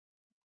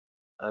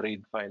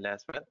read file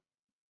as well,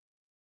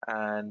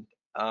 and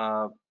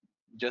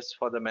just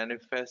for the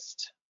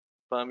manifest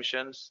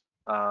permissions,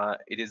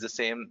 it is the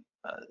same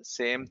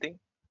thing.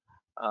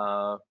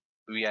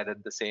 We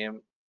added the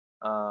same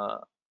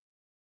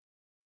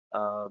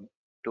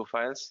two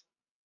files,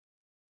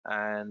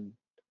 and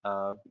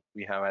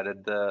we have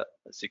added the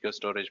secure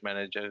storage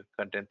manager,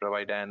 content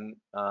provider, and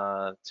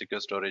secure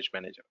storage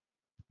manager.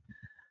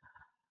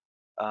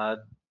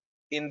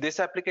 In this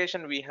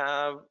application, we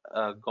have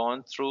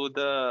gone through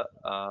the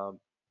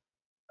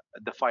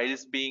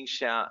files being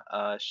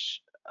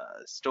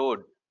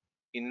stored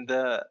in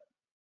the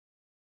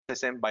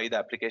SSM by the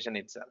application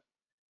itself.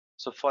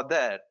 So for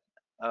that,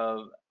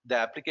 the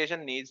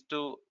application needs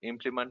to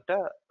implement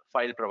a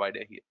file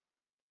provider here.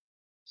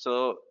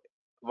 So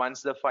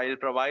once the file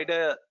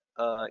provider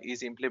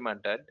is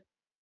implemented,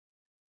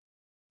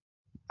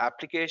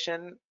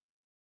 application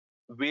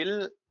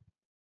will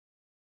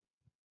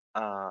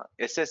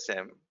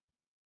SSM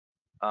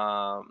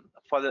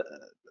for the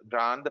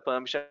grant the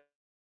permission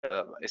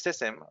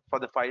SSM for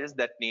the files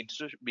that needs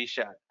to be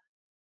shared.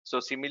 So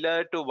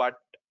similar to what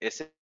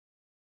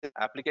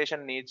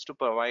application needs to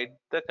provide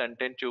the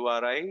content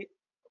URI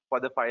for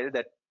the file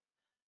that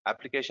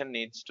application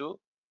needs to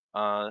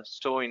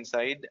store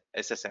inside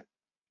SSM.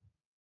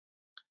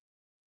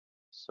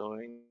 So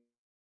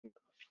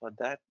for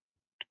that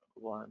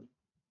one,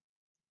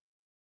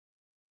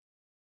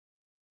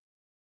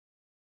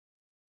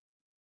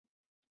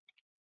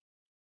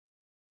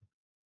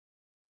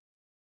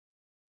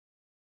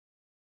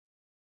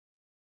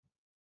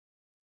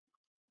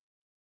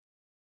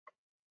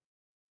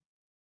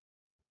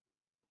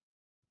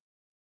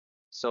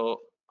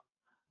 so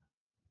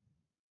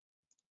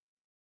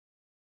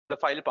the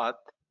file path,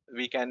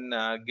 we can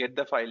get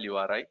the file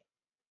URI,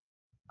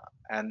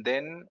 and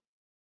then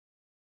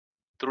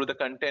through the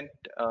content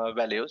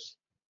values,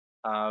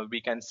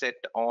 we can set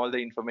all the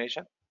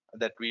information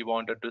that we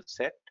wanted to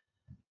set,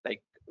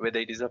 like whether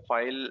it is a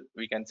file,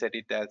 we can set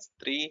it as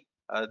 3.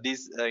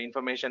 This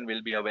information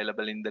will be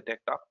available in the tech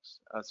talks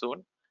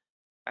soon.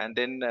 And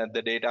then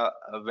the data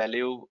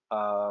value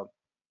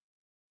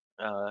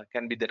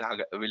can be the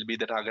target, will be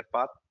the target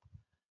path,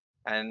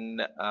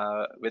 and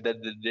whether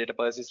the data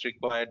persist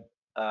required,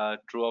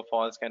 true or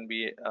false, can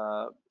be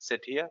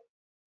set here.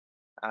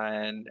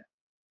 And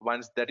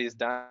once that is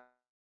done,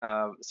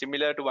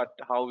 similar to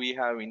how we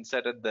have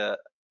inserted the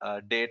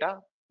data,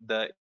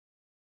 the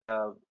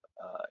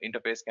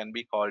interface can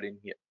be called in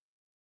here.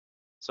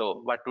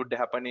 So what would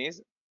happen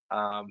is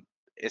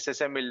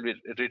SSM will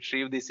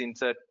retrieve this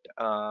insert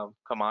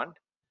command,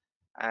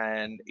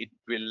 and it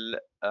will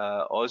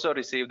also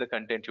receive the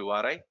content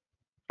URI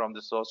from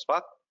the source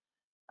path,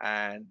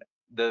 and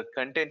the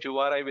content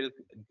URI will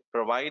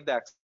provide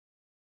the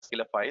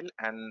Scala file,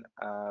 and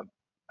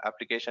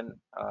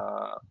application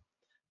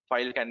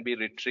file can be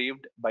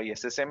retrieved by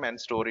SSM and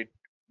store it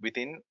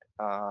within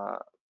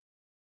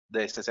the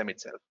SSM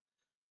itself.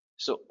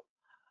 So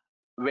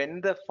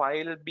when the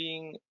file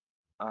being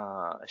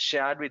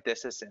shared with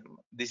SSM,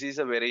 this is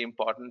a very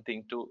important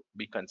thing to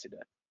be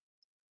considered.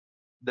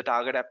 The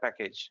target app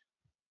package.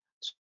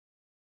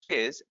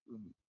 Is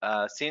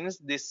since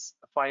this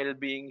file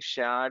being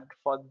shared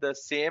for the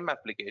same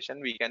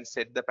application, we can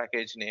set the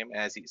package name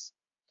as is.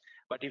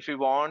 But if we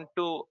want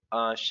to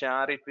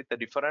share it with a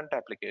different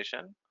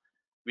application,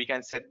 we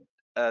can set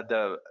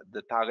the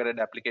targeted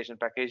application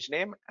package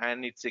name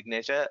and its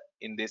signature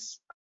in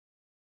this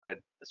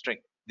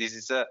string. This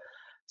is a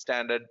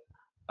standard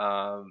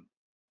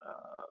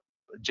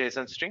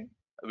JSON string,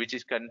 which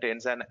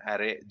contains an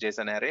array,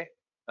 JSON array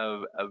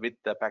with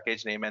the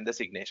package name and the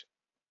signature.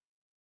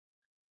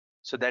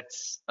 So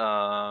that's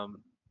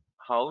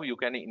how you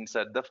can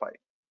insert the file.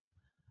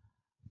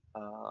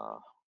 I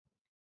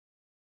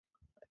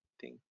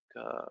think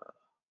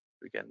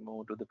we can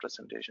move to the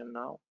presentation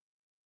now.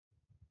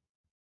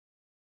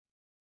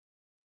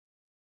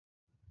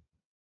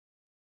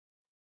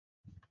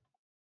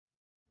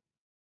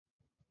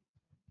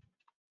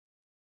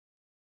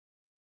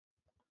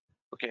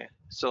 Okay,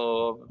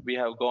 so we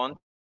have gone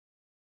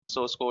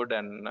source code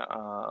and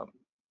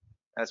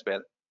as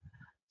well.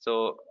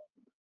 So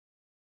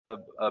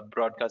a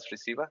broadcast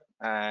receiver,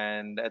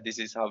 and this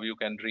is how you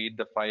can read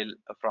the file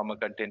from a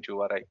content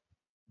URI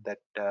that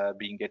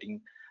being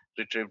getting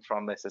retrieved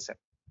from SSM.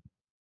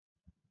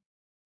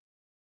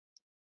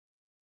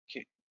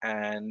 Okay,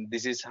 and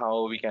this is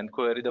how we can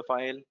query the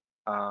file.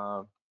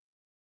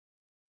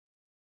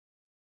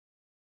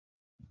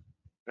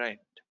 Right.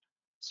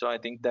 So I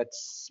think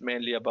that's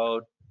mainly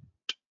about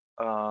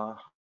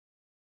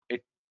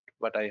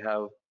what I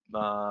have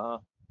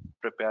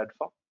prepared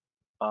for.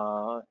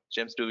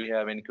 James, do we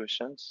have any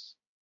questions?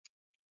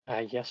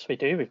 Yes, we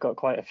do. We've got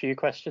quite a few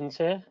questions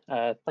here.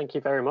 Thank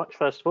you very much,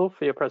 first of all,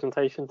 for your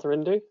presentation,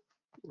 Thirindu.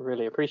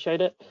 Really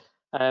appreciate it.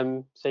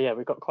 So yeah,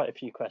 we've got quite a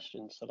few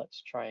questions, so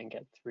let's try and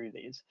get through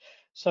these.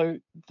 So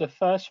the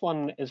first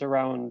one is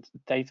around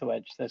Data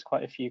Wedge. There's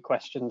quite a few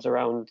questions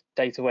around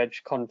Data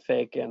Wedge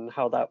config and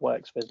how that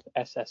works with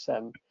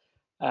SSM.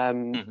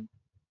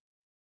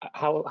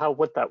 How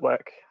would that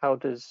work? How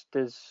does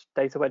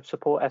Data Wedge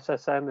support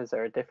SSM? Is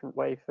there a different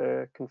way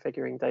for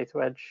configuring Data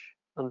Wedge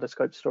under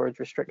scope storage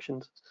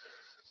restrictions?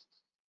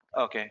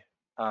 Okay.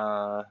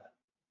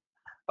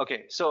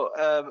 Okay. So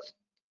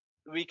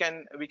we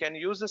can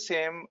use the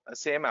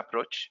same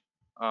approach.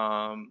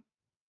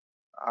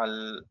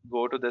 I'll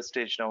go to the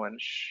stage now and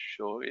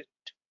show it.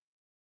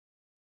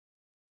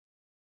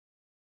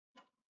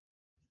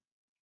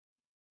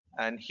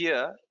 And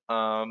here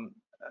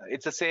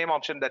it's the same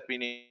option that we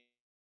need,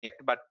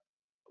 but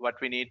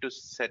what we need to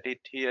set it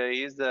here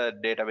is the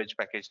Data Wedge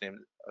package name.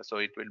 So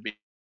it will be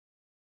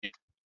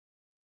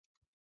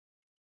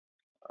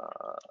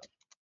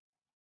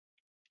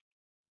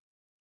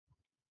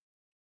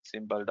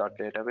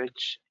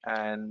symbol.datawedge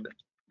and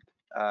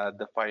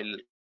the file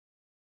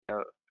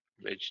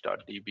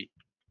wedge.db,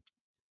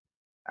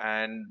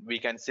 and we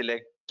can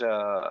select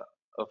a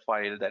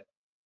file that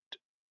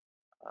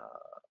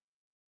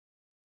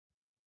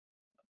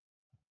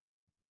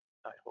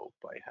I hope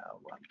I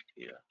have one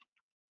here.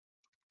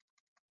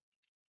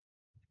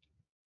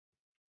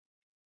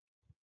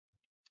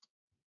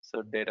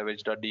 So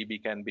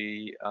datawedge.db can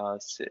be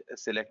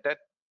selected.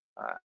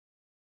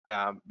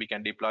 We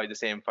can deploy the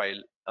same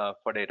file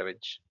for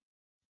DataWedge.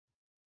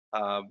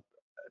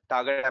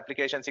 Target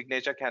application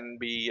signature can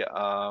be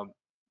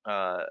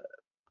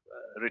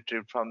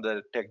retrieved from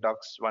the tech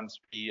docs once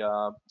we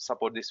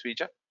support this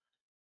feature,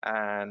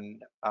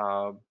 and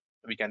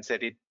we can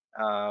set it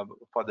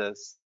for the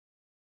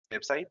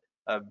website.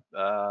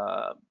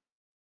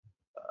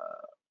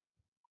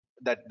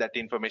 That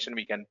information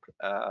we can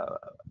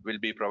will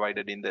be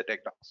provided in the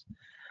tech docs.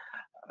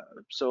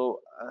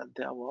 So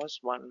there was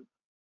one.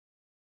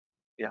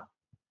 Yeah,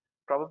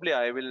 probably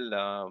I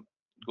will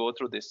go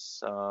through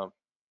this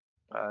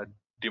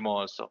demo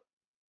also.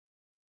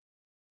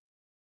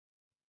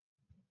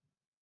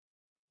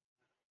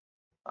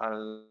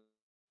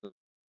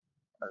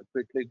 I'll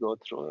quickly go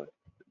through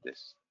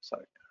this.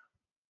 Sorry.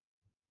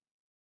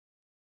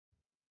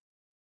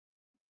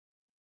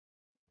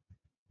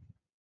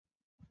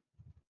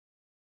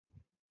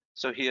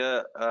 So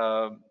here,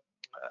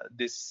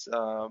 this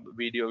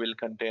video will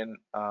contain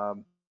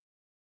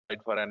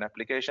for an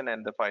application,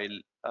 and the file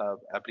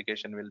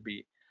application will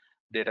be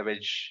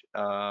database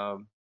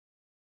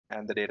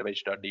and the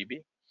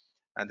database.db,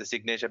 and the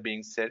signature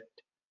being set,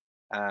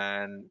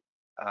 and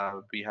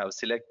we have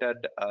selected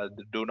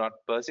the do not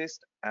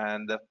persist,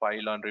 and the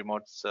file on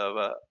remote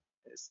server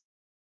is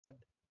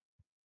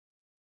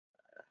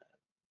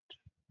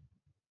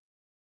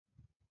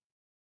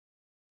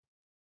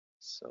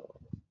so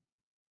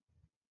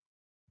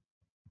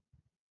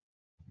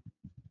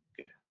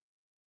okay.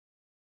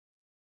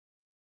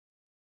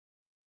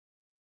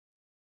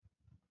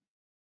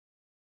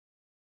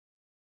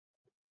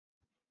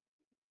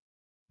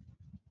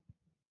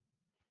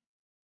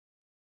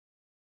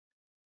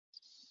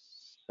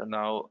 So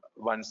now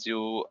once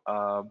you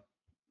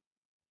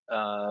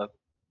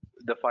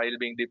the file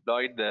being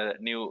deployed, the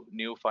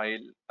new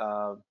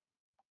file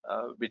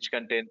which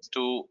contains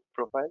 2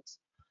 profiles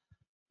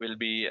will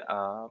be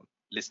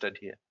listed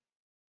here.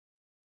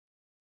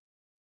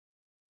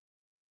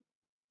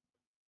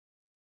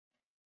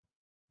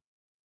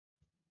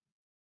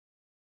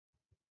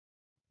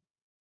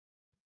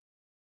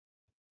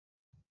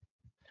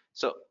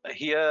 So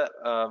here,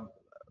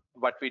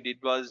 what we did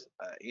was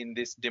in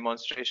this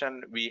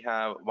demonstration, we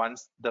have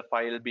once the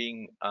file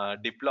being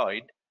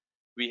deployed,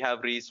 we have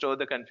restored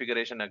the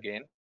configuration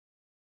again.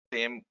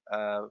 Same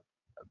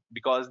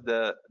because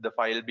the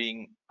file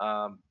being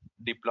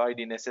deployed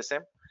in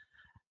SSM,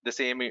 the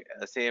same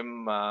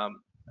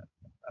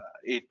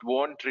it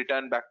won't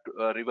return back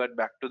to revert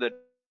back to the,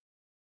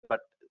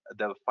 but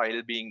the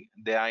file being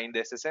there in the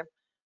SSM,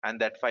 and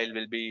that file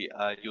will be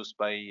used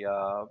by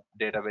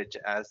DataWedge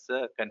as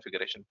a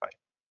configuration file.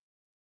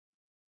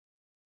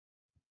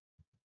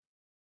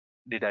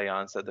 Did I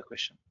answer the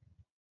question?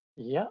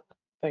 Yeah,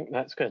 I think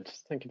that's good.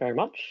 Thank you very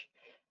much.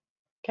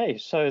 Okay,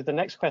 so the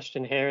next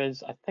question here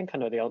is, I think I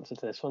know the answer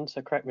to this one,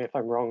 so correct me if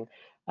I'm wrong.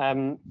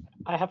 I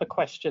have a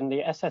question.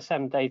 The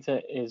SSM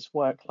data is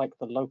work like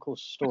the local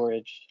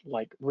storage,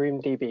 like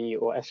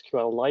RoomDB or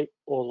SQLite,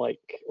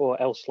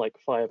 or else like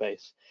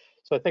Firebase.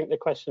 So I think the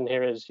question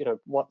here is,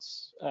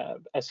 what's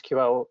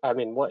SQL? I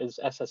mean, what is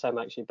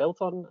SSM actually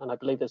built on? And I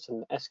believe it's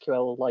an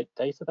SQLite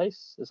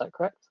database. Is that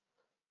correct?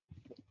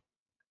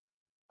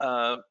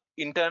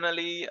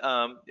 Internally,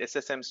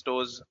 SSM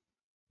stores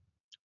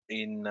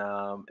in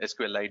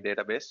SQLite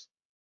database.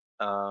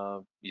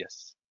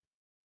 Yes.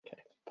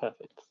 Okay,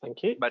 perfect.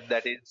 Thank you. But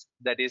that is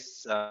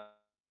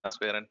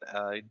transparent.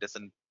 It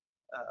doesn't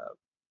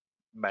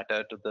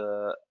matter to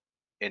the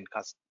end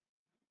customer.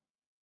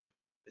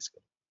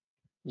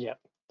 Yeah,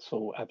 it's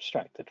all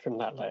abstracted from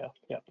that layer.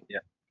 Yeah. Yeah.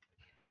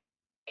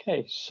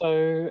 Okay,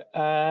 so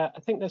I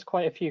think there's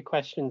quite a few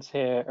questions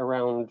here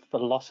around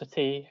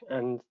velocity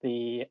and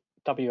the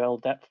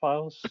WLDEP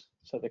files,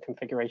 so the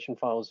configuration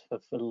files for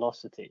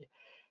velocity.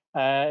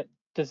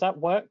 Does that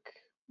work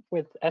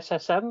with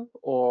SSM,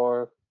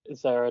 or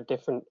is there a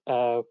different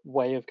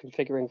way of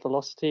configuring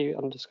velocity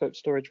under scope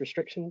storage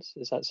restrictions?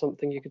 Is that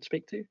something you could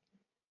speak to?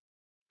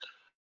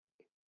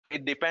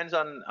 It depends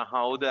on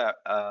how the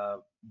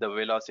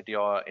velocity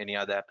or any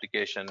other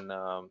application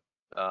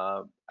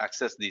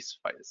access these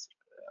files,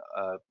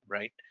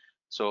 right?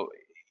 So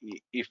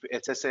if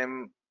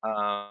SSM,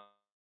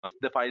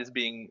 the files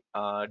being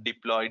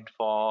deployed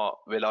for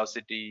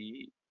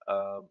velocity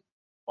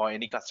or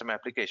any custom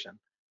application,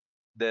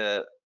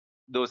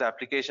 those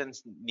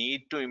applications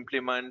need to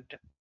implement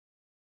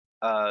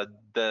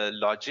the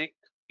logic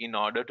in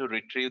order to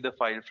retrieve the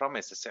file from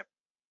SSM.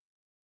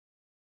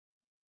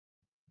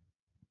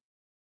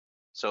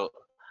 So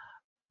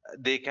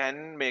they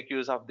can make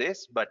use of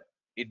this, but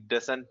it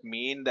doesn't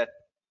mean that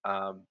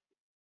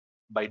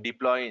by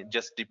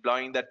just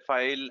deploying that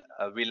file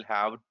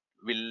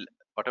will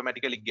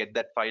automatically get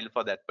that file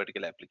for that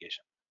particular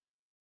application.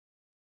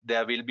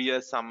 There will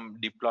be some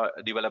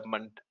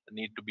development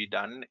need to be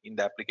done in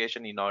the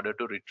application in order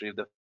to retrieve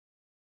the.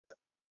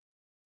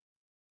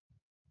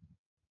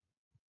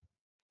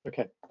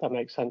 Okay, that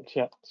makes sense.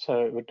 Yeah,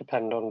 so it would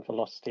depend on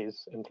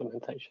Velocity's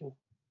implementation.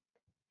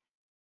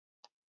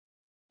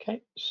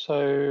 Okay,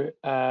 so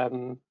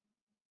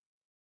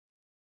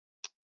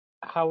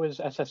how is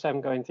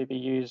SSM going to be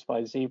used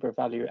by Zebra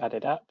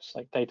value-added apps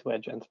like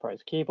DataWedge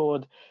Enterprise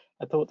Keyboard?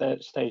 I thought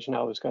that Stage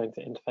Now was going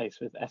to interface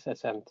with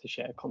SSM to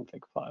share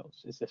config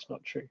files. Is this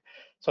not true?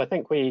 So I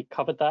think we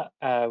covered that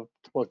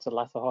towards the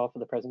latter half of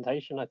the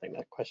presentation. I think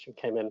that question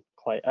came in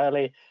quite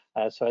early.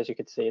 So as you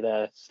can see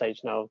there,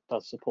 Stage Now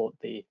does support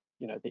the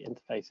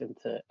interface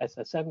into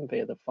SSM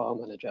via the File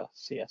Manager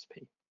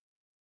CSP.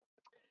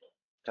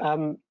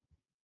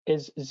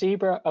 Is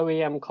Zebra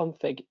OEM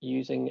config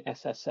using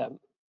SSM?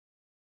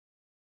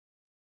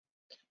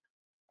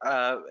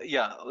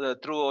 Yeah,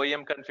 through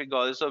OEM config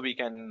also we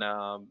can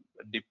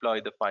deploy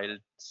the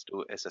files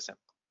to SSM.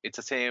 It's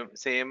the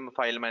same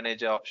file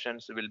manager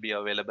options will be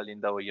available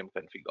in the OEM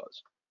config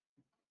also.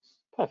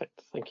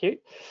 Perfect, thank you.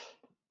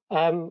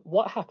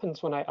 What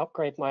happens when I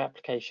upgrade my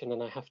application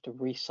and I have to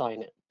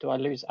re-sign it? Do I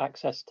lose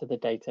access to the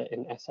data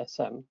in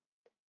SSM?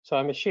 So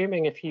I'm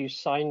assuming if you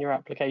sign your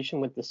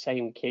application with the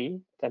same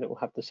key, then it will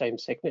have the same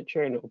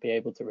signature and it will be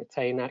able to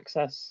retain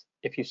access.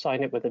 If you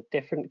sign it with a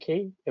different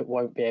key, it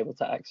won't be able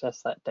to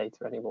access that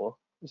data anymore.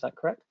 Is that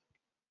correct?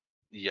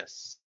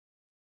 Yes.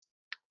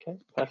 Okay,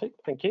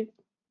 perfect, thank you.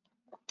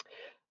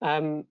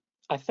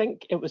 I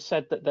think it was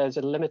said that there's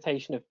a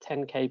limitation of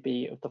 10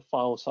 KB of the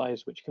file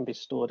size which can be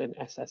stored in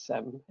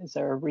SSM. Is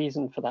there a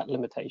reason for that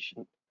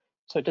limitation?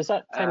 So does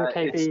that 10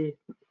 KB,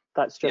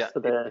 that's just for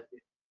the...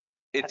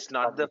 It's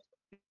not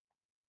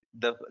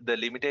the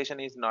limitation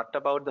is not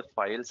about the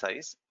file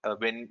size.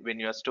 When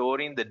you are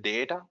storing the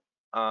data,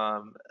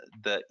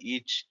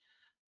 each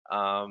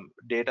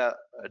data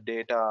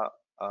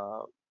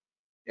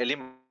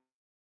element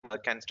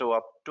can store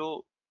up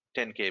to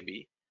 10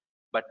 KB.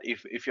 But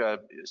if you are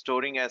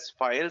storing as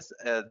files,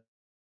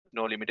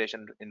 no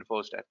limitation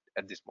enforced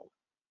at this moment.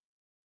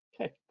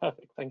 Okay,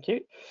 perfect, thank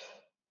you.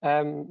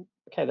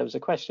 Okay, there was a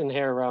question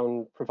here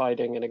around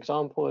providing an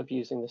example of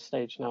using the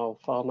StageNow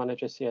File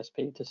Manager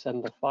CSP to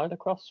send the file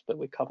across, but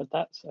we covered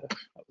that, so that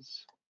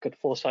was good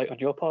foresight on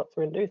your part,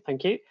 Thrindu,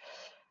 thank you.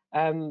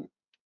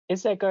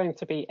 Is there going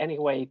to be any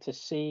way to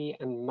see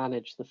and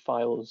manage the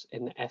files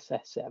in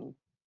SSM?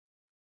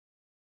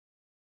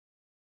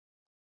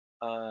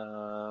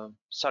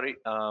 Sorry,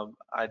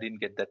 I didn't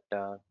get that.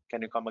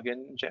 Can you come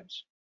again,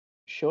 James?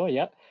 Sure,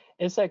 yeah.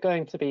 Is there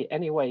going to be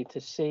any way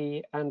to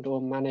see and or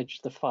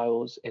manage the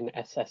files in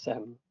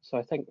SSM? So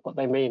I think what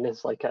they mean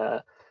is like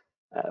a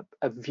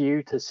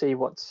view to see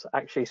what's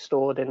actually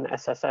stored in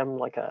SSM,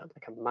 like a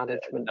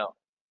management.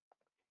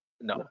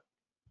 No.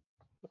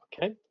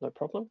 Okay, no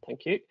problem.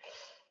 Thank you.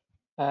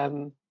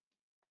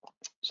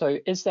 So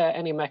is there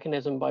any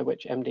mechanism by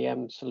which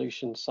MDM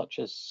solutions such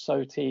as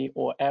SOTI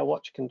or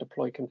AirWatch can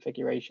deploy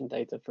configuration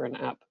data for an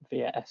app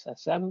via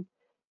SSM?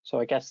 So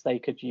I guess they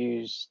could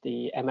use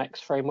the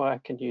MX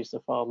framework and use the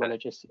file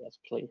manager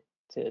CSP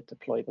to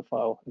deploy the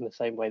file in the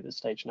same way that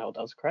StageNow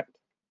does, correct?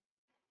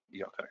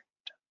 You're correct.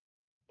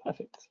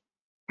 Perfect.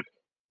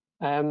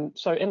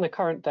 So in the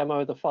current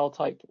demo, the file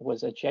type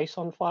was a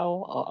JSON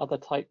file.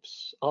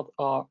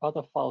 Are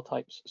other file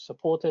types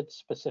supported,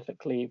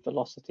 specifically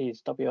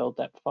Velocity's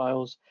WLDEP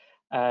files?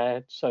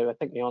 So I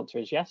think the answer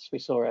is yes. We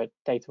saw a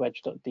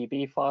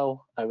datawedge.db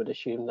file. I would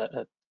assume that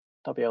a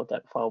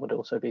WLDEP file would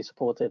also be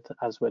supported,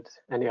 as would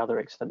any other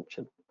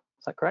extension.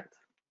 Is that correct?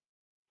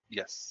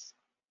 Yes.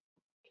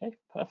 Okay,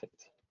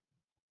 perfect.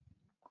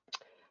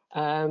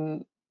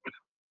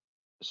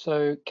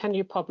 So can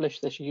you publish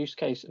this use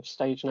case of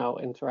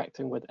StageNow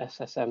interacting with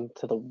SSM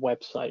to the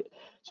website?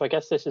 So I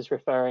guess this is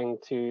referring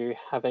to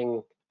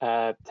having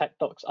tech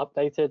docs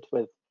updated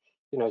with,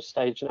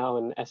 StageNow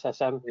and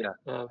SSM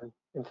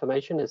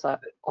information. Is that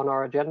on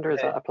our agenda?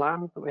 Is that a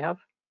plan that we have?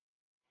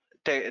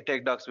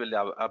 Tech docs will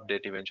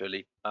update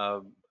eventually,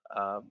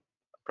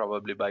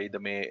 probably by the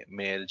May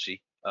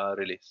LG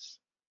release.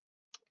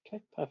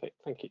 Okay,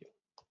 perfect. Thank you.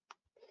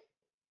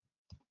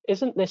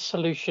 Isn't this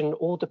solution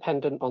all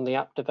dependent on the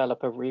app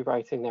developer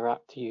rewriting their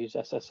app to use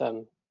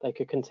SSM? They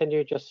could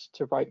continue just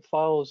to write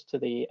files to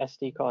the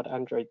SD card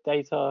Android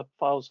data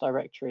files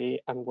directory,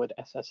 and would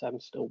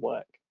SSM still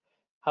work?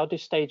 How do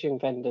staging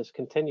vendors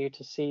continue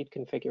to seed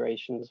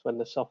configurations when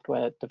the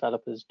software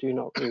developers do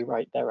not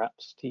rewrite their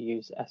apps to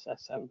use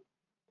SSM?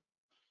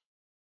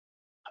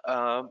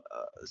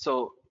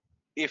 So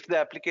if the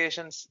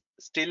applications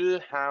still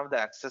have the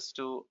access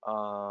to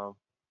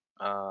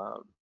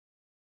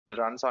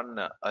runs on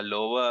a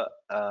lower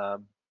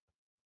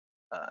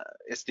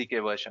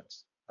SDK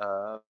versions,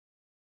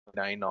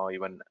 9 or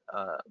even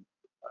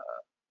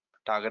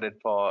targeted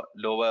for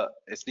lower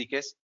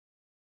SDKs,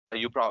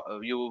 you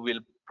will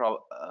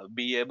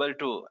be able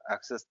to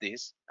access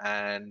these,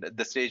 and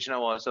the StageNow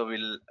also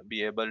will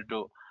be able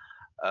to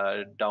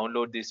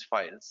download these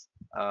files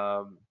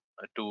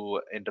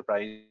to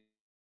enterprise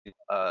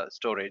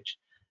storage,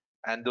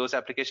 and those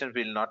applications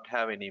will not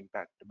have any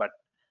impact. But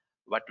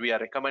what we are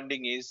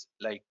recommending is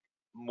like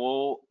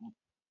more,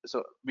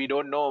 so we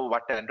don't know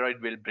what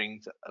Android will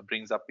brings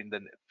up in the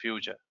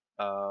future.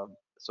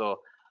 So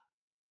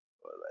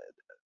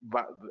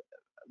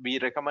we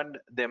recommend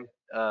them,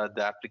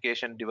 the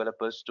application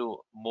developers, to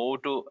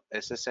move to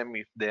SSM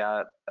if they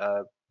are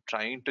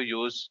trying to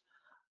use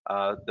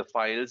the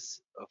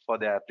files for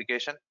their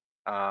application,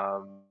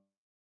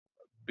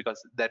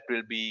 because that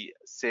will be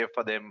safe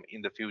for them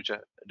in the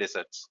future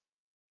deserts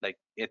like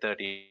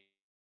A30.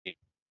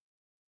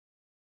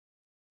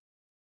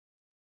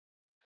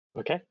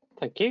 Okay,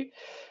 thank you.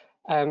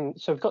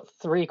 So we've got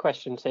 3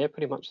 questions here,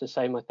 pretty much the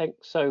same, I think.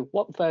 So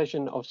what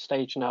version of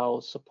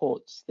StageNow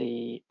supports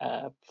the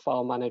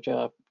file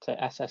manager to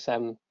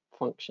SSM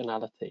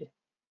functionality?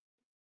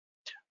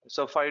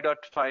 So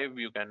 5.5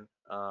 you can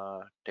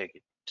take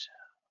it.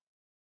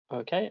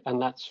 Okay,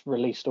 and that's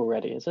released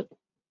already, is it?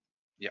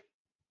 Yeah.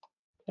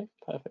 Okay,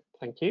 perfect,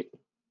 thank you.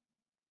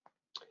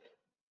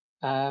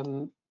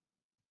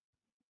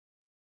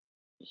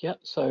 Yeah,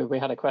 so we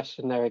had a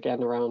question there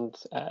again around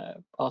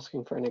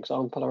asking for an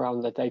example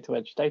around the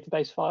DataWedge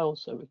database file.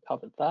 So we've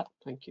covered that.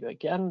 Thank you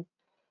again.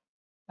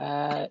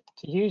 To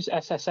use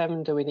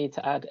SSM, do we need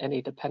to add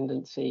any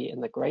dependency in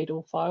the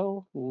Gradle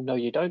file? No,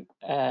 you don't.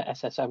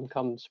 SSM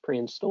comes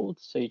pre-installed,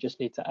 so you just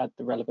need to add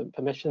the relevant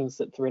permissions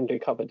that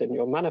Therindu covered in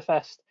your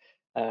manifest.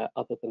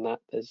 Other than that,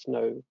 there's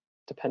no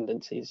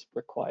dependencies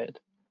required.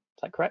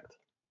 Is that correct?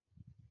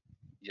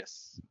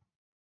 Yes.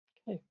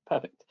 Okay,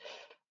 perfect.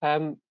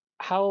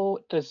 How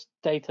does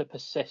data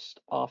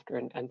persist after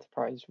an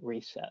enterprise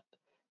reset?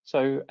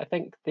 So I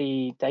think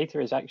the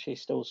data is actually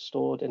still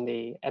stored in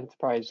the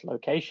enterprise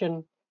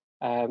location.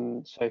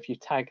 So if you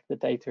tag the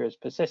data as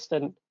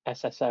persistent,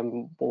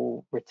 SSM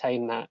will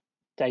retain that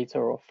data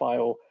or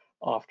file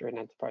after an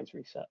enterprise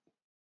reset.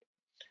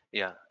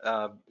 Yeah.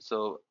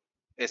 So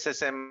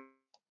SSM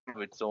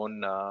with its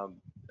own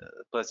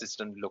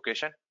persistent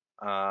location,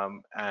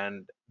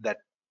 and that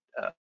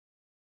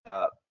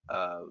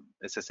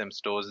SSM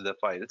stores the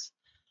files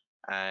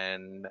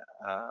and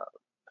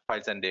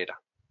data,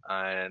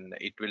 and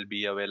it will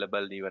be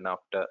available even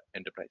after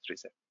enterprise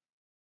reset.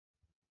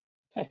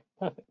 Okay,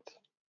 perfect.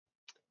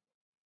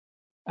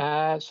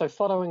 So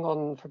following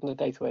on from the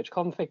DataWedge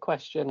config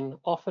question,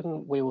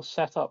 often we will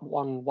set up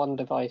one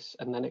device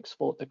and then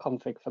export the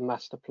config for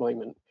mass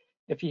deployment.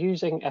 If you're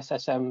using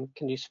SSM,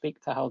 can you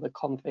speak to how the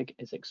config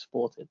is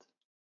exported?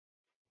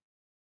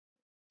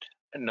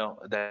 No,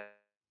 that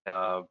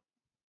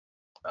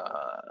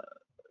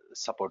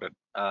supported.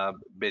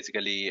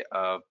 Basically,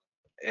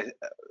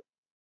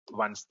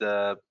 once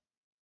the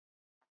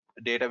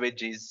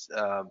DataWedge is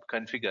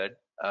configured,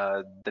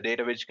 the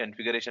DataWedge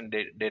configuration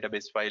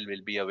database file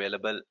will be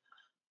available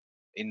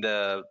in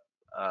the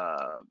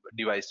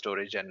device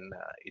storage, and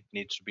it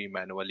needs to be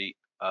manually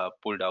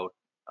pulled out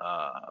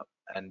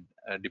and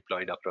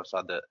deployed across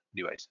other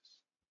devices.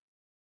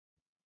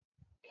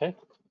 Okay.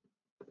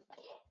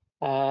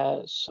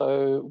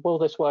 So will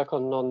this work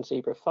on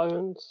non-Zebra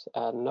phones?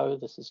 No,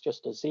 this is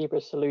just a Zebra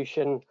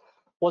solution.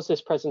 Was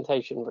this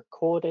presentation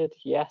recorded?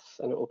 Yes,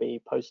 and it will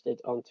be posted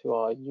onto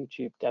our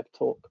YouTube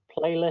DevTalk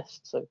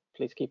playlist, so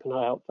please keep an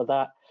eye out for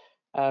that.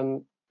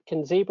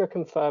 Can Zebra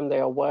confirm they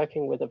are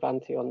working with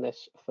Avanti on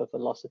this for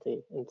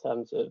Velocity in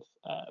terms of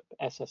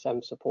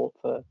SSM support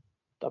for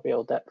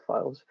WLDEP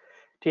files?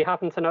 Do you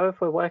happen to know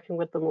if we're working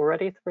with them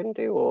already,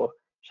 Therindu, or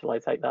shall I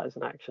take that as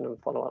an action and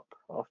follow up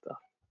after?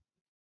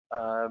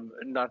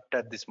 Not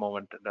at this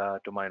moment,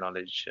 to my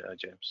knowledge,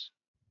 James.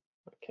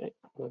 Okay,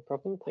 no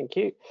problem. Thank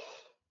you.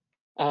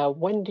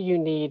 When do you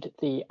need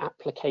the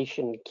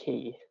application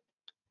key?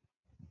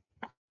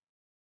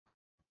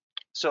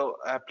 So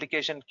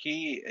application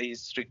key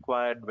is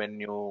required when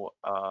you're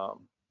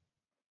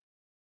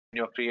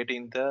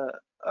creating the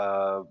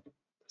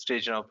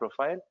StageNow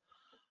profile,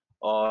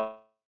 or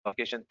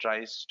application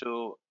tries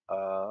to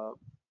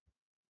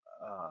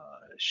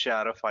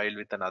share a file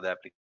with another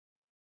application.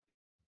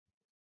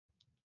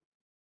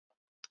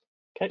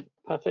 Okay,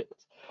 perfect.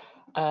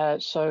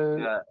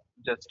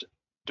 Just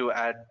to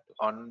add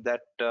on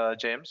that,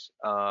 James,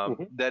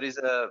 there is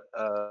a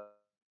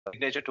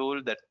signature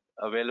tool that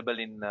available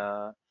in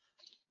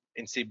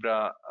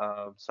Zebra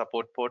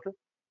support portal.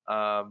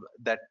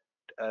 That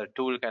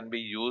tool can be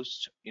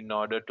used in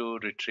order to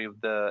retrieve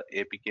the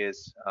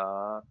APK's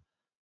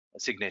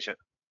signature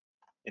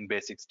in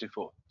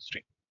base64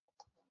 string.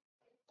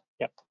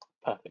 Yep,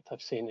 perfect.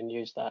 I've seen and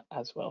used that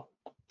as well.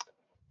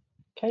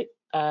 Okay,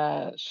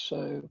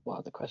 so what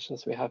are the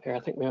questions we have here? I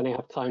think we only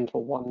have time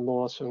for one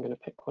more, so I'm going to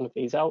pick one of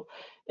these out.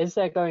 Is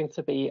there going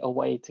to be a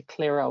way to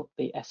clear out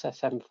the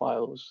SSM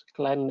files?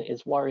 Glenn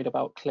is worried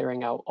about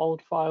clearing out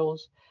old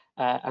files.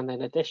 And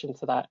in addition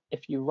to that,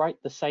 if you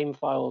write the same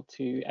file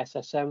to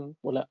SSM,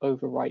 will it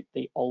overwrite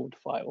the old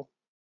file?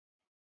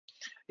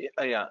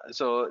 Yeah,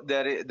 so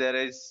there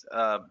is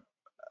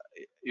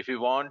if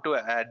you want to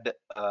add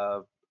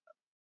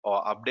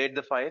or update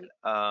the file,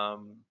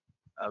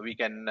 we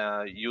can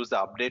use the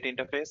update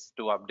interface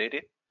to update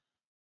it.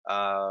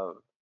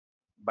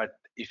 But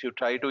if you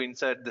try to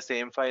insert the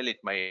same file, it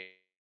might.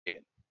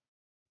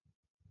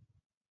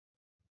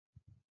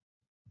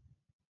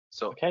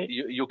 So okay,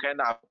 you can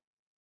update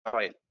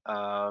file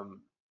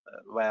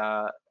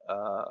via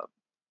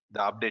the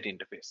update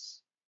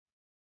interface.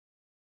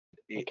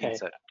 Okay.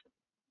 Insert.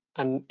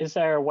 And is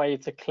there a way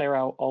to clear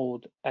out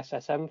old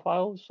SSM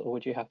files, or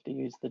would you have to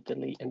use the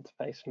delete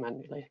interface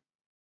manually?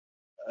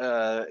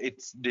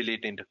 It's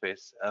delete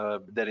interface.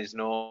 There is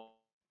no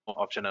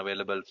option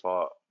available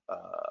for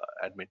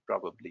admin,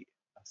 probably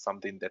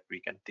something that we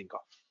can think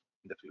of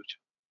in the future.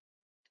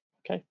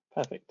 Okay,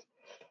 perfect.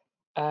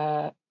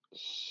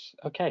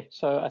 Okay,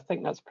 so I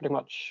think that's pretty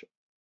much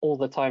all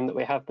the time that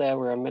we have there.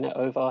 We're a minute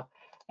over.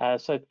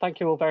 So thank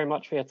you all very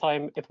much for your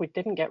time. If we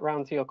didn't get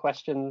round to your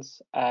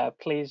questions,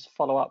 please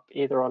follow up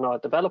either on our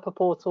developer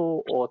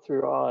portal or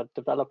through our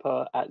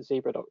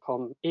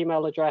developer@zebra.com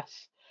email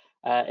address.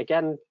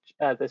 Again,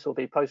 this will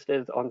be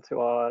posted onto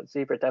our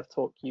Zebra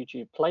DevTalk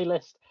YouTube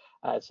playlist,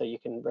 so you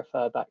can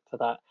refer back to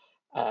that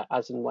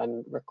as and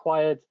when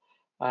required.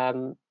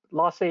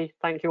 lastly,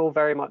 thank you all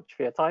very much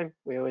for your time.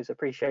 We always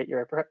appreciate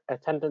your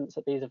attendance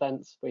at these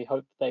events. We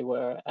hope they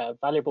were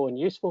valuable and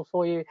useful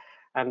for you.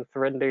 And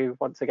Farindu,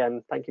 once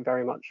again, thank you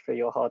very much for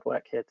your hard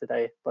work here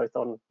today, both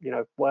on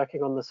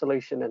working on the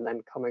solution and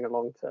then coming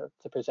along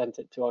to present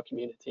it to our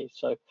community.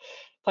 So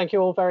thank you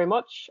all very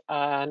much,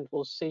 and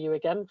we'll see you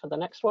again for the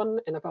next one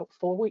in about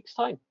 4 weeks'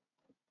 time.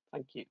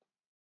 Thank you.